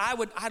girl, which I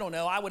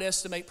would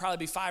estimate probably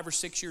be 5 or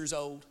 6 years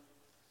old.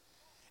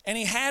 And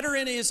he had her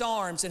in his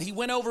arms, and he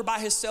went over by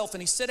himself,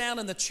 and he sat down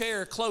in the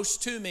chair close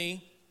to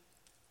me.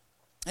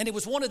 And it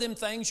was one of them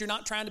things, you're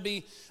not trying to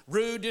be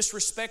rude,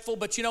 disrespectful,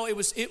 but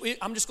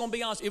I'm just going to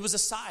be honest, it was a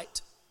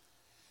sight.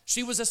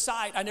 She was a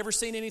sight. I'd never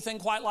seen anything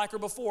quite like her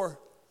before.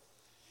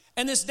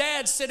 And this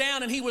dad sat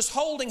down, and he was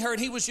holding her, and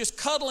he was just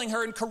cuddling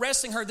her and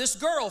caressing her. This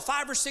girl,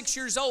 5 or 6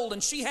 years old,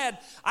 and she had,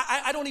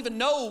 I don't even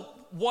know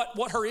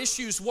what her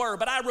issues were,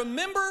 but I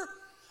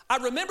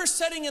remember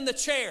sitting in the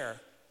chair,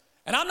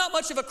 and I'm not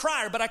much of a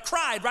crier, but I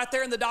cried right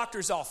there in the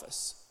doctor's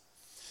office.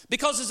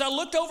 Because as I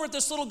looked over at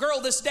this little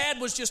girl, this dad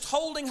was just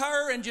holding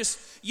her and just,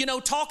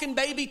 talking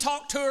baby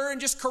talk to her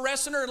and just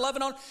caressing her and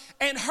loving on her.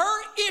 And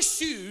her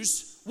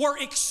issues were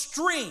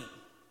extreme.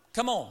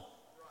 Come on.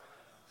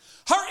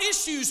 Her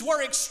issues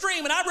were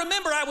extreme. And I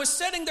remember I was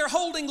sitting there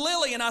holding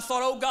Lily, and I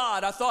thought, oh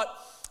God,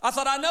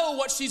 I know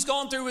what she's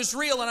gone through is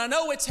real, and I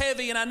know it's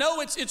heavy, and I know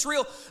it's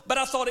real, but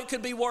I thought it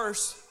could be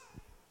worse.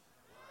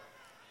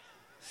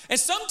 And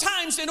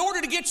sometimes in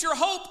order to get your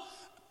hope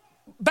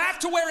back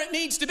to where it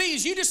needs to be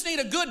is you just need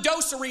a good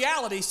dose of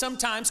reality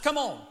sometimes. Come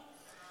on.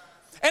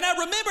 And I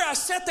remember I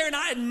sat there and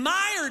I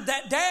admired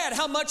that dad,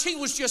 how much he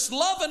was just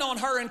loving on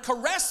her and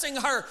caressing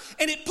her.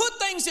 And it put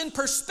things in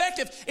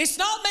perspective. It's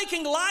not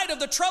making light of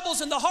the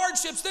troubles and the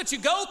hardships that you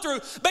go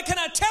through. But can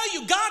I tell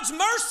you, God's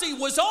mercy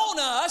was on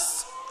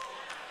us.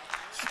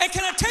 And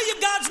can I tell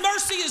you, God's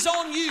mercy is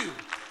on you.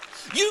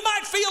 You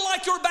might feel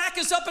like your back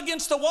is up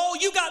against the wall.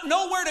 You got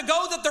nowhere to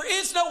go, that there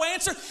is no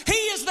answer. He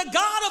is the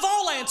God of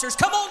all answers.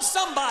 Come on,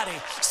 somebody.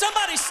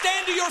 Somebody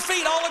stand to your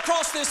feet all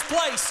across this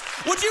place.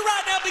 Would you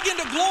right now begin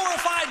to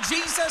glorify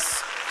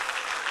Jesus?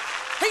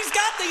 He's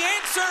got the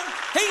answer.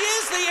 He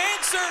is the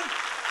answer.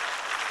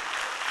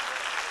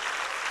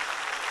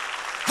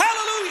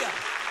 Hallelujah.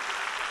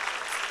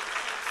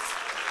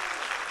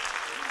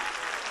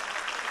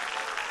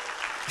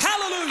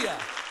 Hallelujah.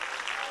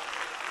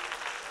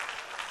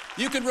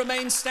 You can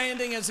remain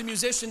standing as the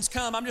musicians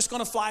come. I'm just going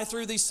to fly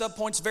through these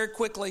subpoints very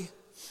quickly.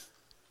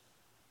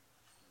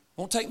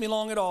 Won't take me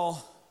long at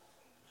all.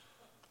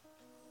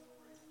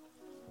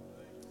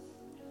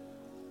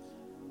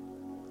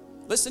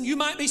 Listen, you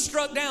might be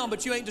struck down,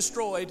 but you ain't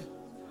destroyed.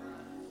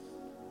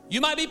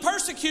 You might be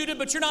persecuted,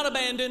 but you're not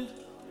abandoned.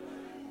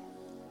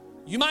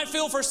 You might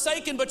feel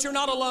forsaken, but you're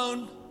not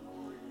alone.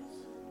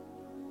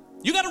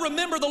 You got to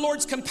remember the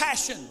Lord's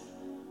compassion.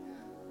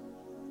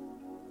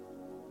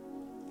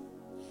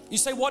 You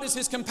say, what is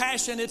His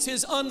compassion? It's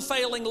His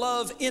unfailing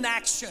love in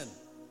action.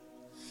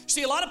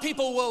 See, a lot of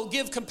people will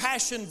give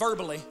compassion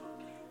verbally.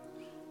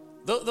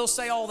 They'll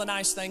say all the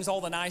nice things,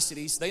 all the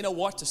niceties. They know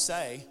what to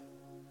say.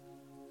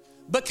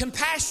 But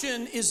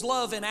compassion is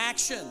love in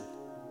action.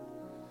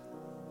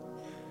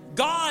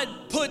 God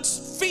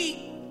puts feet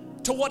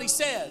to what He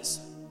says.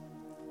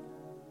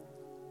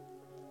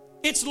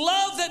 It's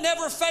love that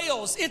never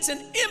fails. It's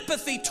an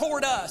empathy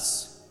toward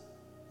us.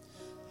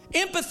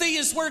 Empathy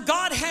is where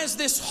God has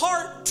this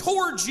heart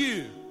towards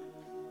you,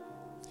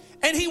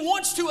 and He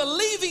wants to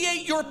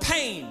alleviate your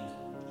pain.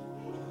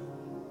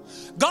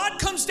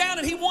 God comes down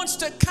and He wants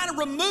to kind of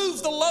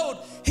remove the load.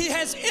 He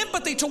has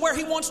empathy to where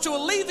He wants to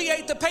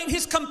alleviate the pain.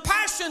 His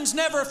compassions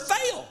never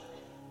fail.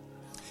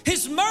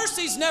 His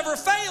mercies never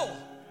fail.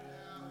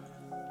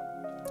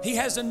 He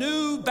has a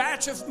new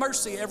batch of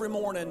mercy every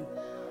morning.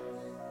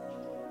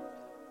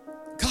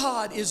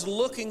 God is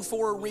looking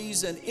for a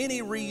reason,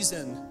 any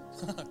reason,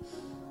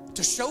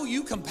 to show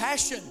you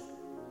compassion.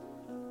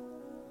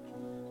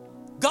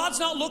 God's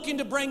not looking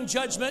to bring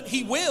judgment.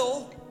 He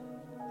will.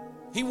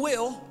 He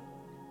will.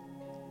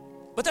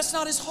 But that's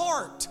not His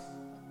heart.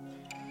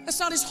 That's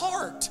not His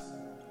heart.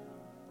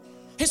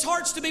 His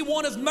heart's to be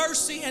one of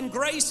mercy and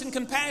grace and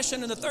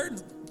compassion. And the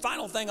third,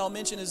 final thing I'll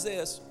mention is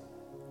this.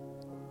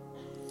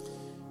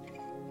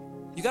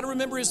 You got to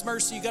remember His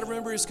mercy. You got to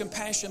remember His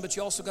compassion, but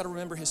you also got to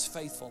remember His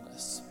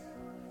faithfulness.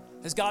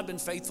 Has God been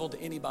faithful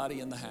to anybody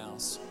in the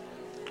house?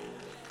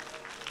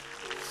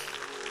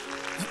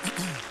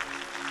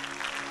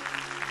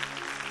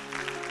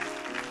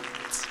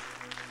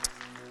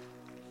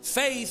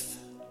 Faith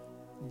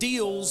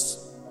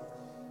deals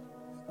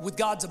with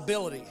God's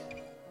ability.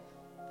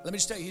 Let me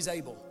just tell you, He's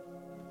able.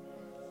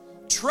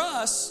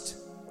 Trust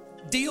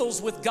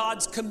deals with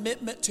God's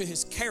commitment to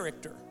His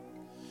character.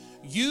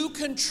 You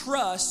can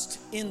trust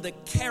in the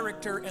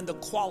character and the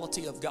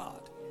quality of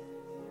God.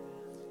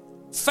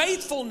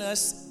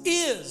 Faithfulness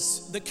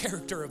is the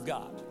character of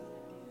God.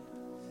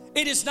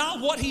 It is not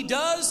what He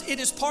does, it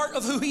is part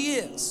of who He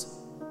is.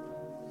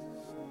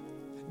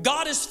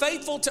 God is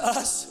faithful to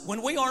us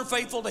when we aren't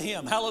faithful to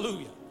Him.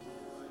 Hallelujah.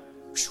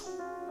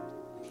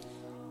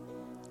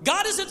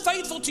 God isn't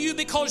faithful to you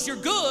because you're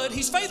good.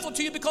 He's faithful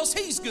to you because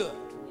He's good.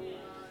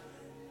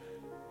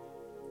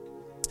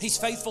 He's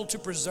faithful to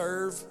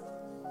preserve.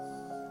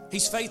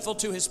 He's faithful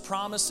to His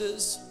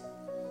promises.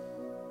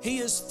 He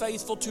is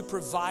faithful to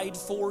provide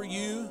for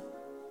you.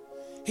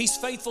 He's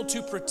faithful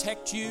to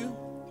protect you.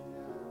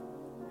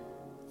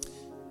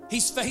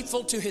 He's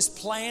faithful to His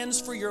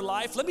plans for your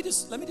life. Let me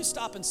just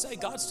stop and say,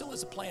 God still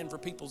has a plan for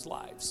people's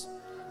lives.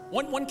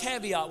 One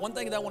caveat, one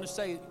thing that I want to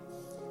say,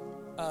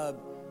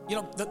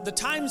 the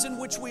times in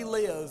which we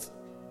live,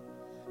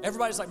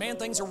 everybody's like, man,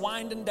 things are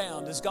winding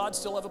down. Does God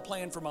still have a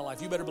plan for my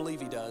life? You better believe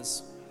He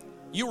does.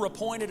 You were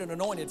appointed and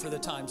anointed for the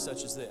time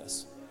such as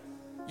this.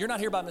 You're not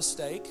here by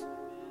mistake.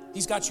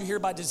 He's got you here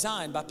by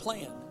design, by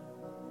plan.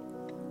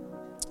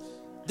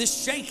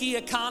 This shaky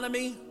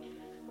economy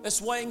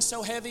that's weighing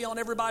so heavy on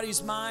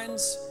everybody's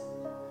minds,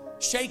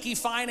 shaky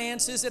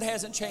finances, it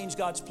hasn't changed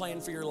God's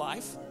plan for your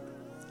life.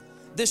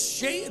 This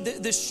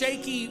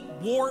shaky,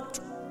 warped,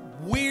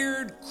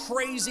 weird,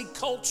 crazy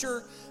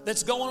culture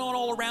that's going on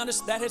all around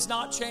us, that has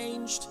not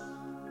changed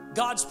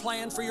God's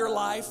plan for your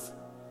life.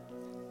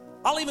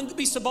 I'll even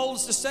be so bold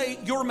as to say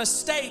your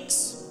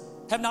mistakes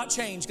have not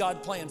changed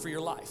God's plan for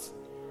your life.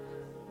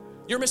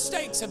 Your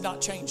mistakes have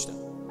not changed Him.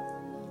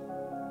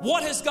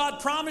 What has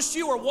God promised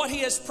you, or what He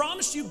has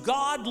promised you,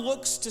 God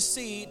looks to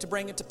see to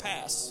bring it to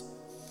pass.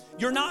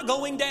 You're not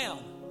going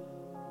down.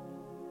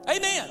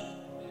 Amen.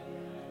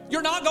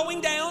 You're not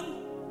going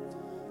down.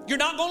 You're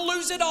not going to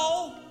lose it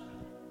all.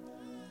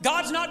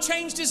 God's not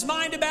changed His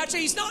mind about you.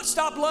 He's not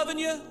stopped loving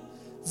you.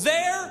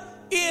 There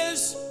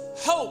is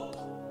hope.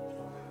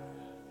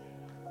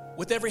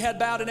 With every head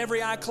bowed and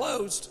every eye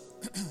closed,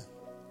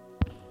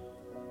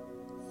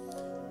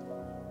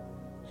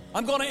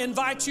 I'm going to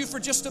invite you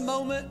for just a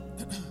moment.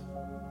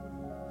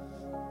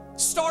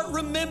 Start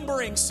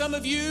remembering, some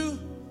of you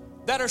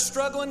that are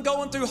struggling,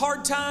 going through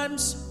hard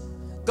times,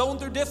 going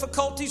through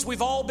difficulties.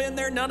 We've all been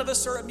there. None of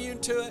us are immune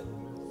to it.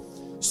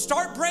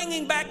 Start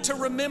bringing back to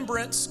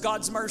remembrance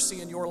God's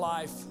mercy in your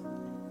life.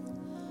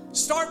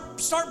 Start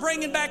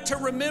bringing back to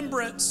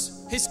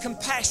remembrance His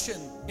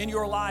compassion in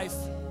your life.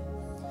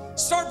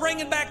 Start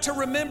bringing back to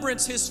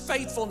remembrance His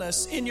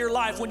faithfulness in your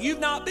life. When you've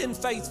not been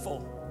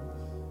faithful,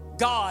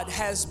 God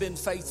has been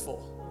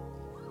faithful.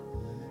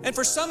 And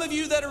for some of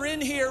you that are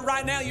in here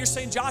right now, you're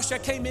saying, Josh, I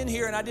came in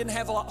here and I didn't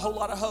have a whole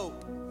lot of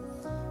hope.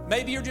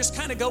 Maybe you're just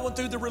kind of going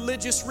through the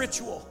religious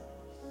ritual.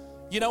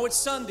 You know, it's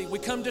Sunday. We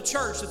come to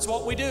church. It's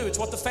what we do. It's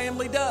what the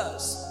family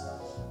does.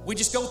 We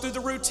just go through the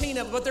routine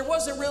of it. But there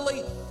wasn't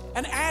really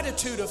an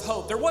attitude of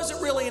hope. There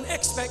wasn't really an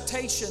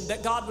expectation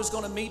that God was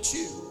going to meet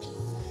you.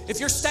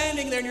 If you're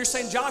standing there and you're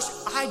saying, Josh,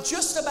 I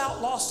just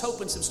about lost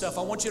hope in some stuff,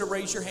 I want you to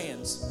raise your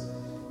hands.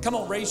 Come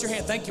on, raise your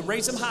hand. Thank you.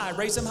 Raise them high.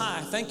 Raise them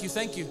high. Thank you.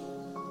 Thank you.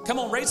 Come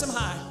on, raise them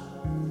high.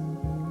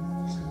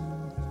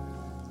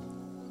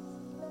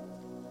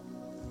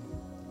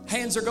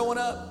 Hands are going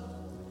up.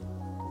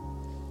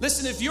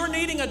 Listen, if you're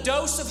needing a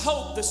dose of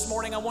hope this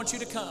morning, I want you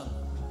to come.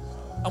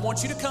 I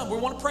want you to come. We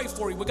want to pray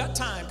for you. We got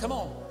time. Come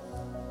on.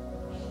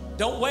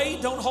 Don't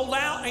wait. Don't hold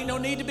out. Ain't no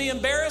need to be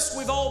embarrassed.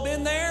 We've all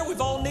been there.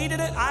 We've all needed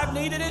it. I've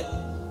needed it.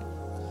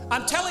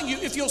 I'm telling you,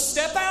 if you'll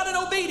step out in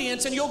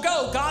obedience and you'll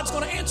go, God's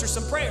going to answer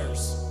some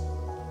prayers.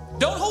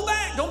 Don't hold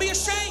back. Don't be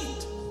ashamed.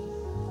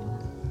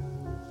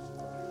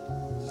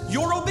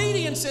 Your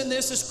obedience in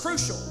this is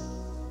crucial.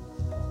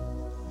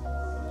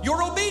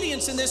 Your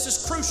obedience in this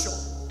is crucial.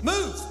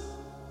 Move.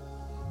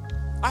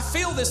 I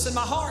feel this in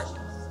my heart.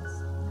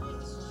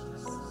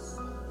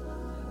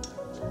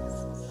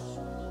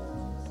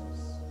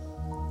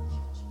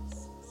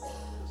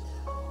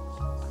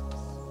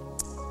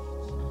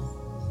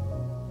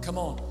 Come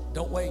on,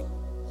 don't wait.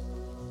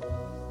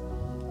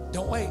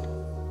 Don't wait.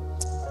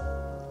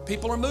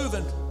 People are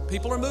moving.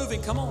 People are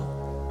moving. Come on.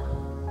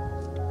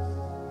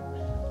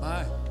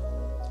 My.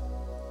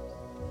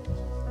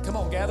 Come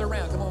on, gather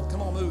around.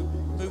 Come on,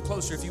 move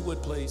closer if you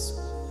would, please.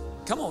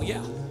 Come on,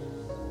 yeah.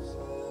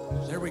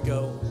 There we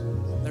go.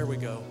 There we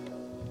go.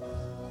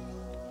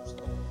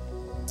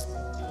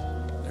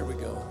 There we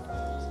go.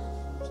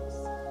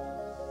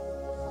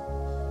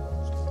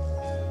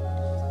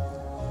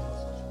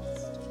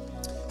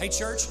 Hey,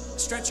 church,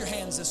 stretch your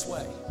hands this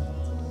way.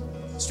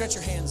 Stretch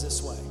your hands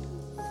this way.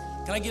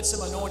 Can I get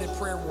some anointed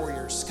prayer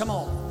warriors? Come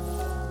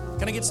on.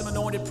 Can I get some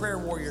anointed prayer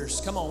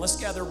warriors? Come on, let's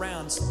gather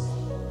around.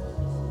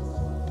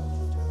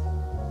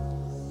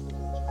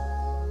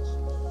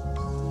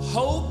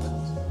 Hope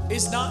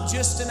is not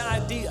just an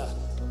idea.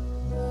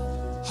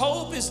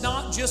 Hope is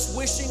not just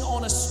wishing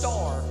on a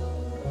star.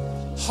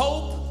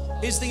 Hope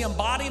is the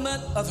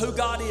embodiment of who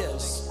God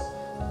is.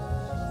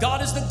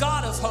 God is the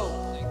God of hope.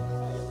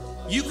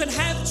 You can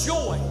have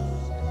joy.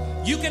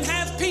 You can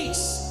have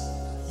peace.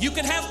 You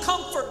can have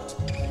comfort.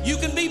 You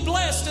can be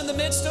blessed in the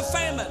midst of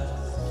famine.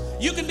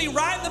 You can be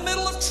right in the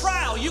middle of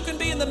trial. You can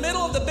be in the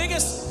middle of the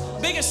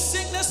biggest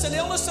sickness and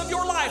illness of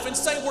your life and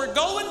say, we're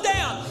going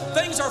down.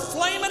 Things are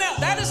flaming out.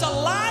 That is a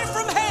lie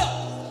from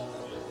hell.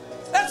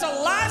 That's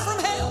a lie from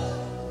hell.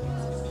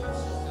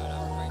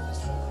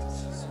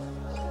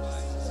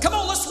 Come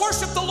on, let's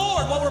worship the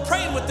Lord while we're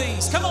praying with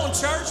these. Come on,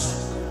 church.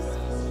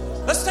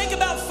 Let's take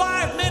about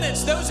 5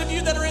 minutes. Those of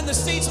you that are in the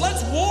seats,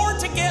 let's war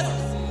together.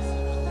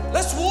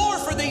 Let's war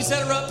for these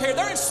that are up here.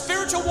 They're in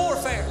spiritual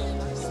warfare.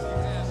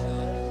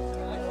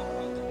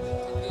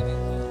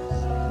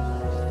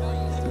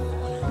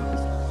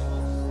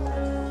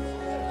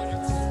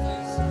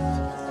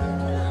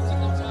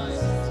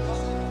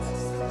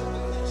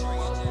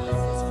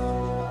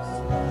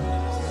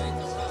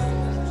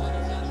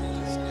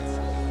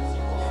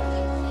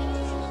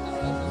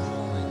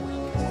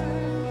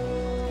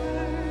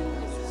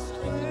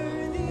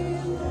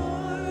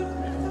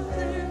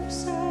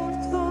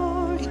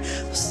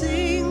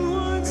 Sing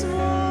once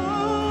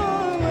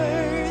more,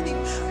 worthy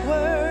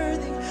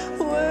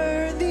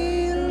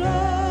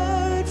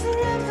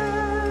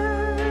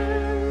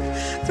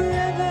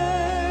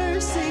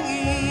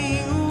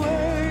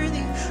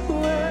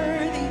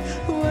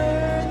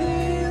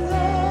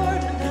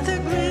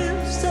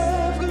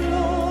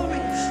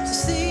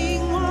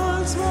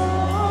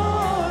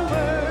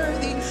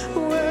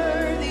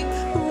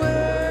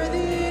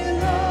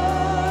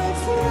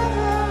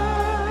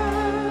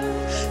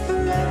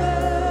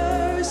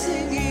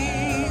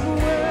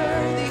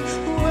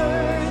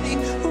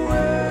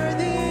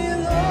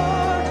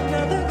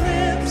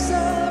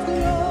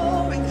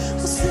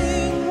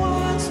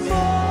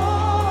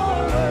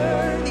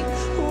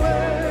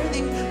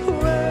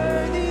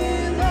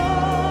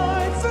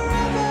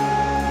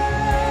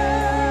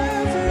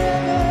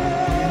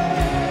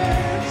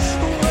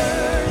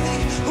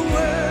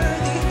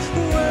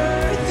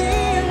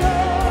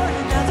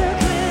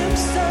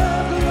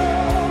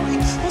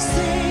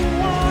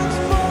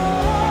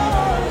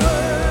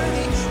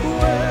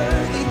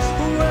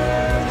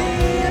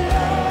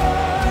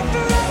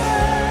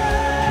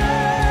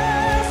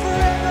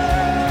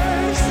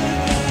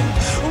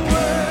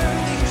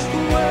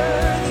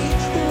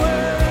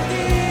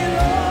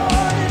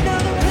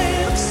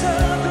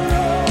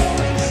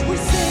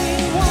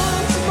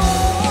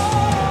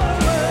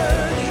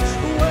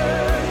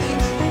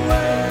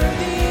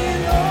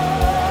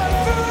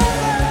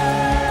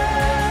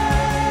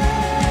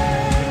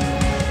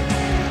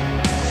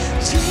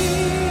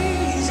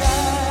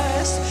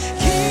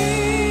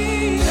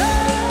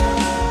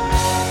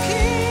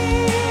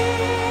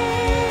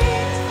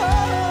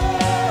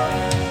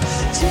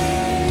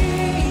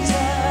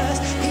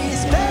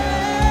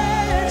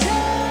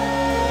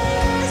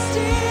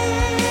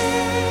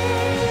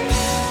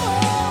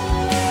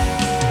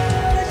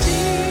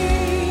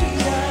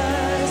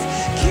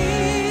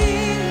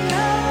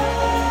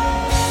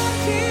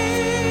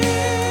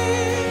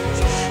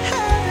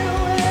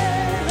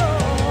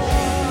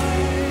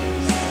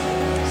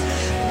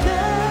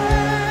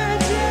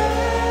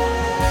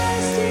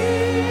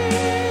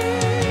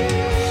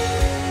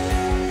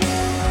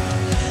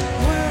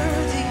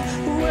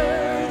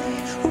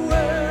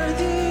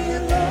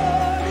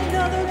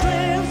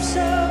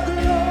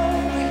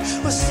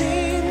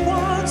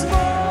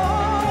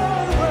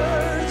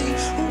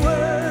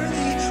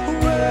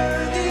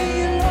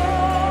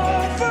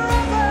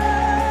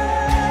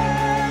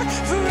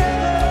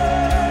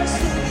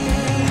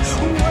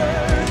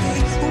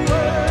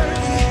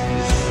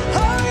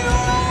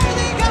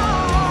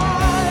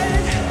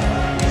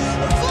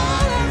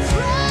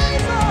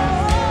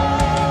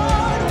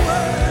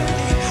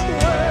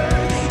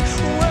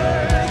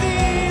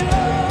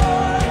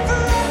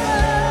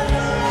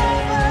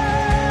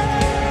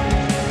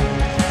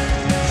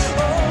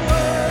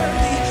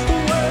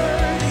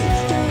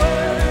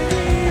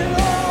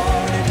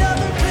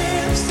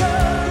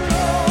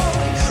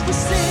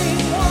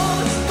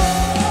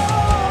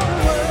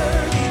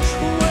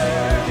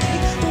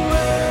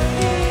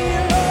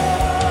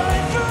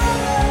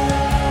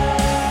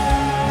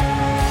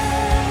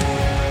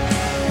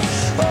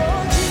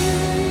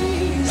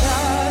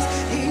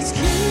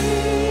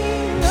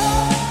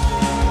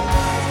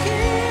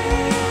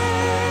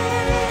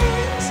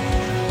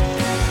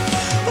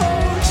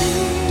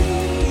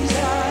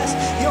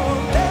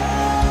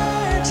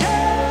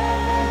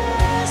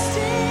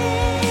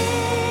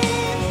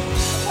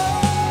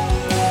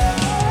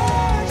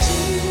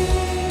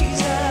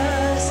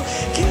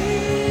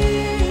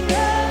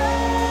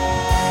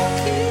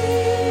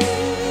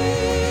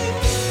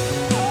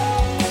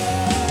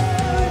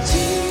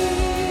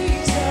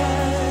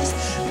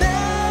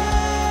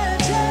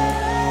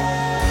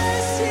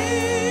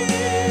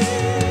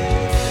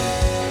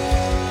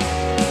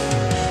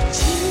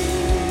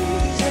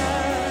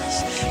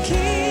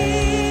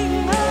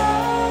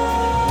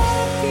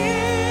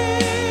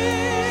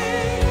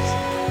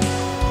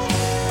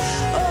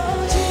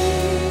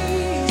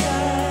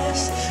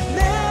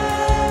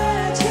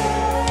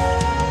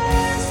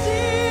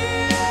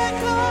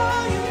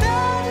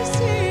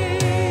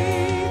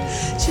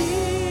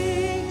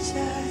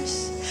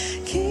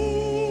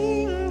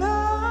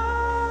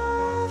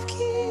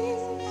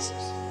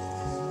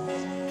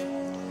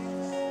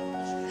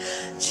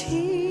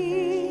Jesus.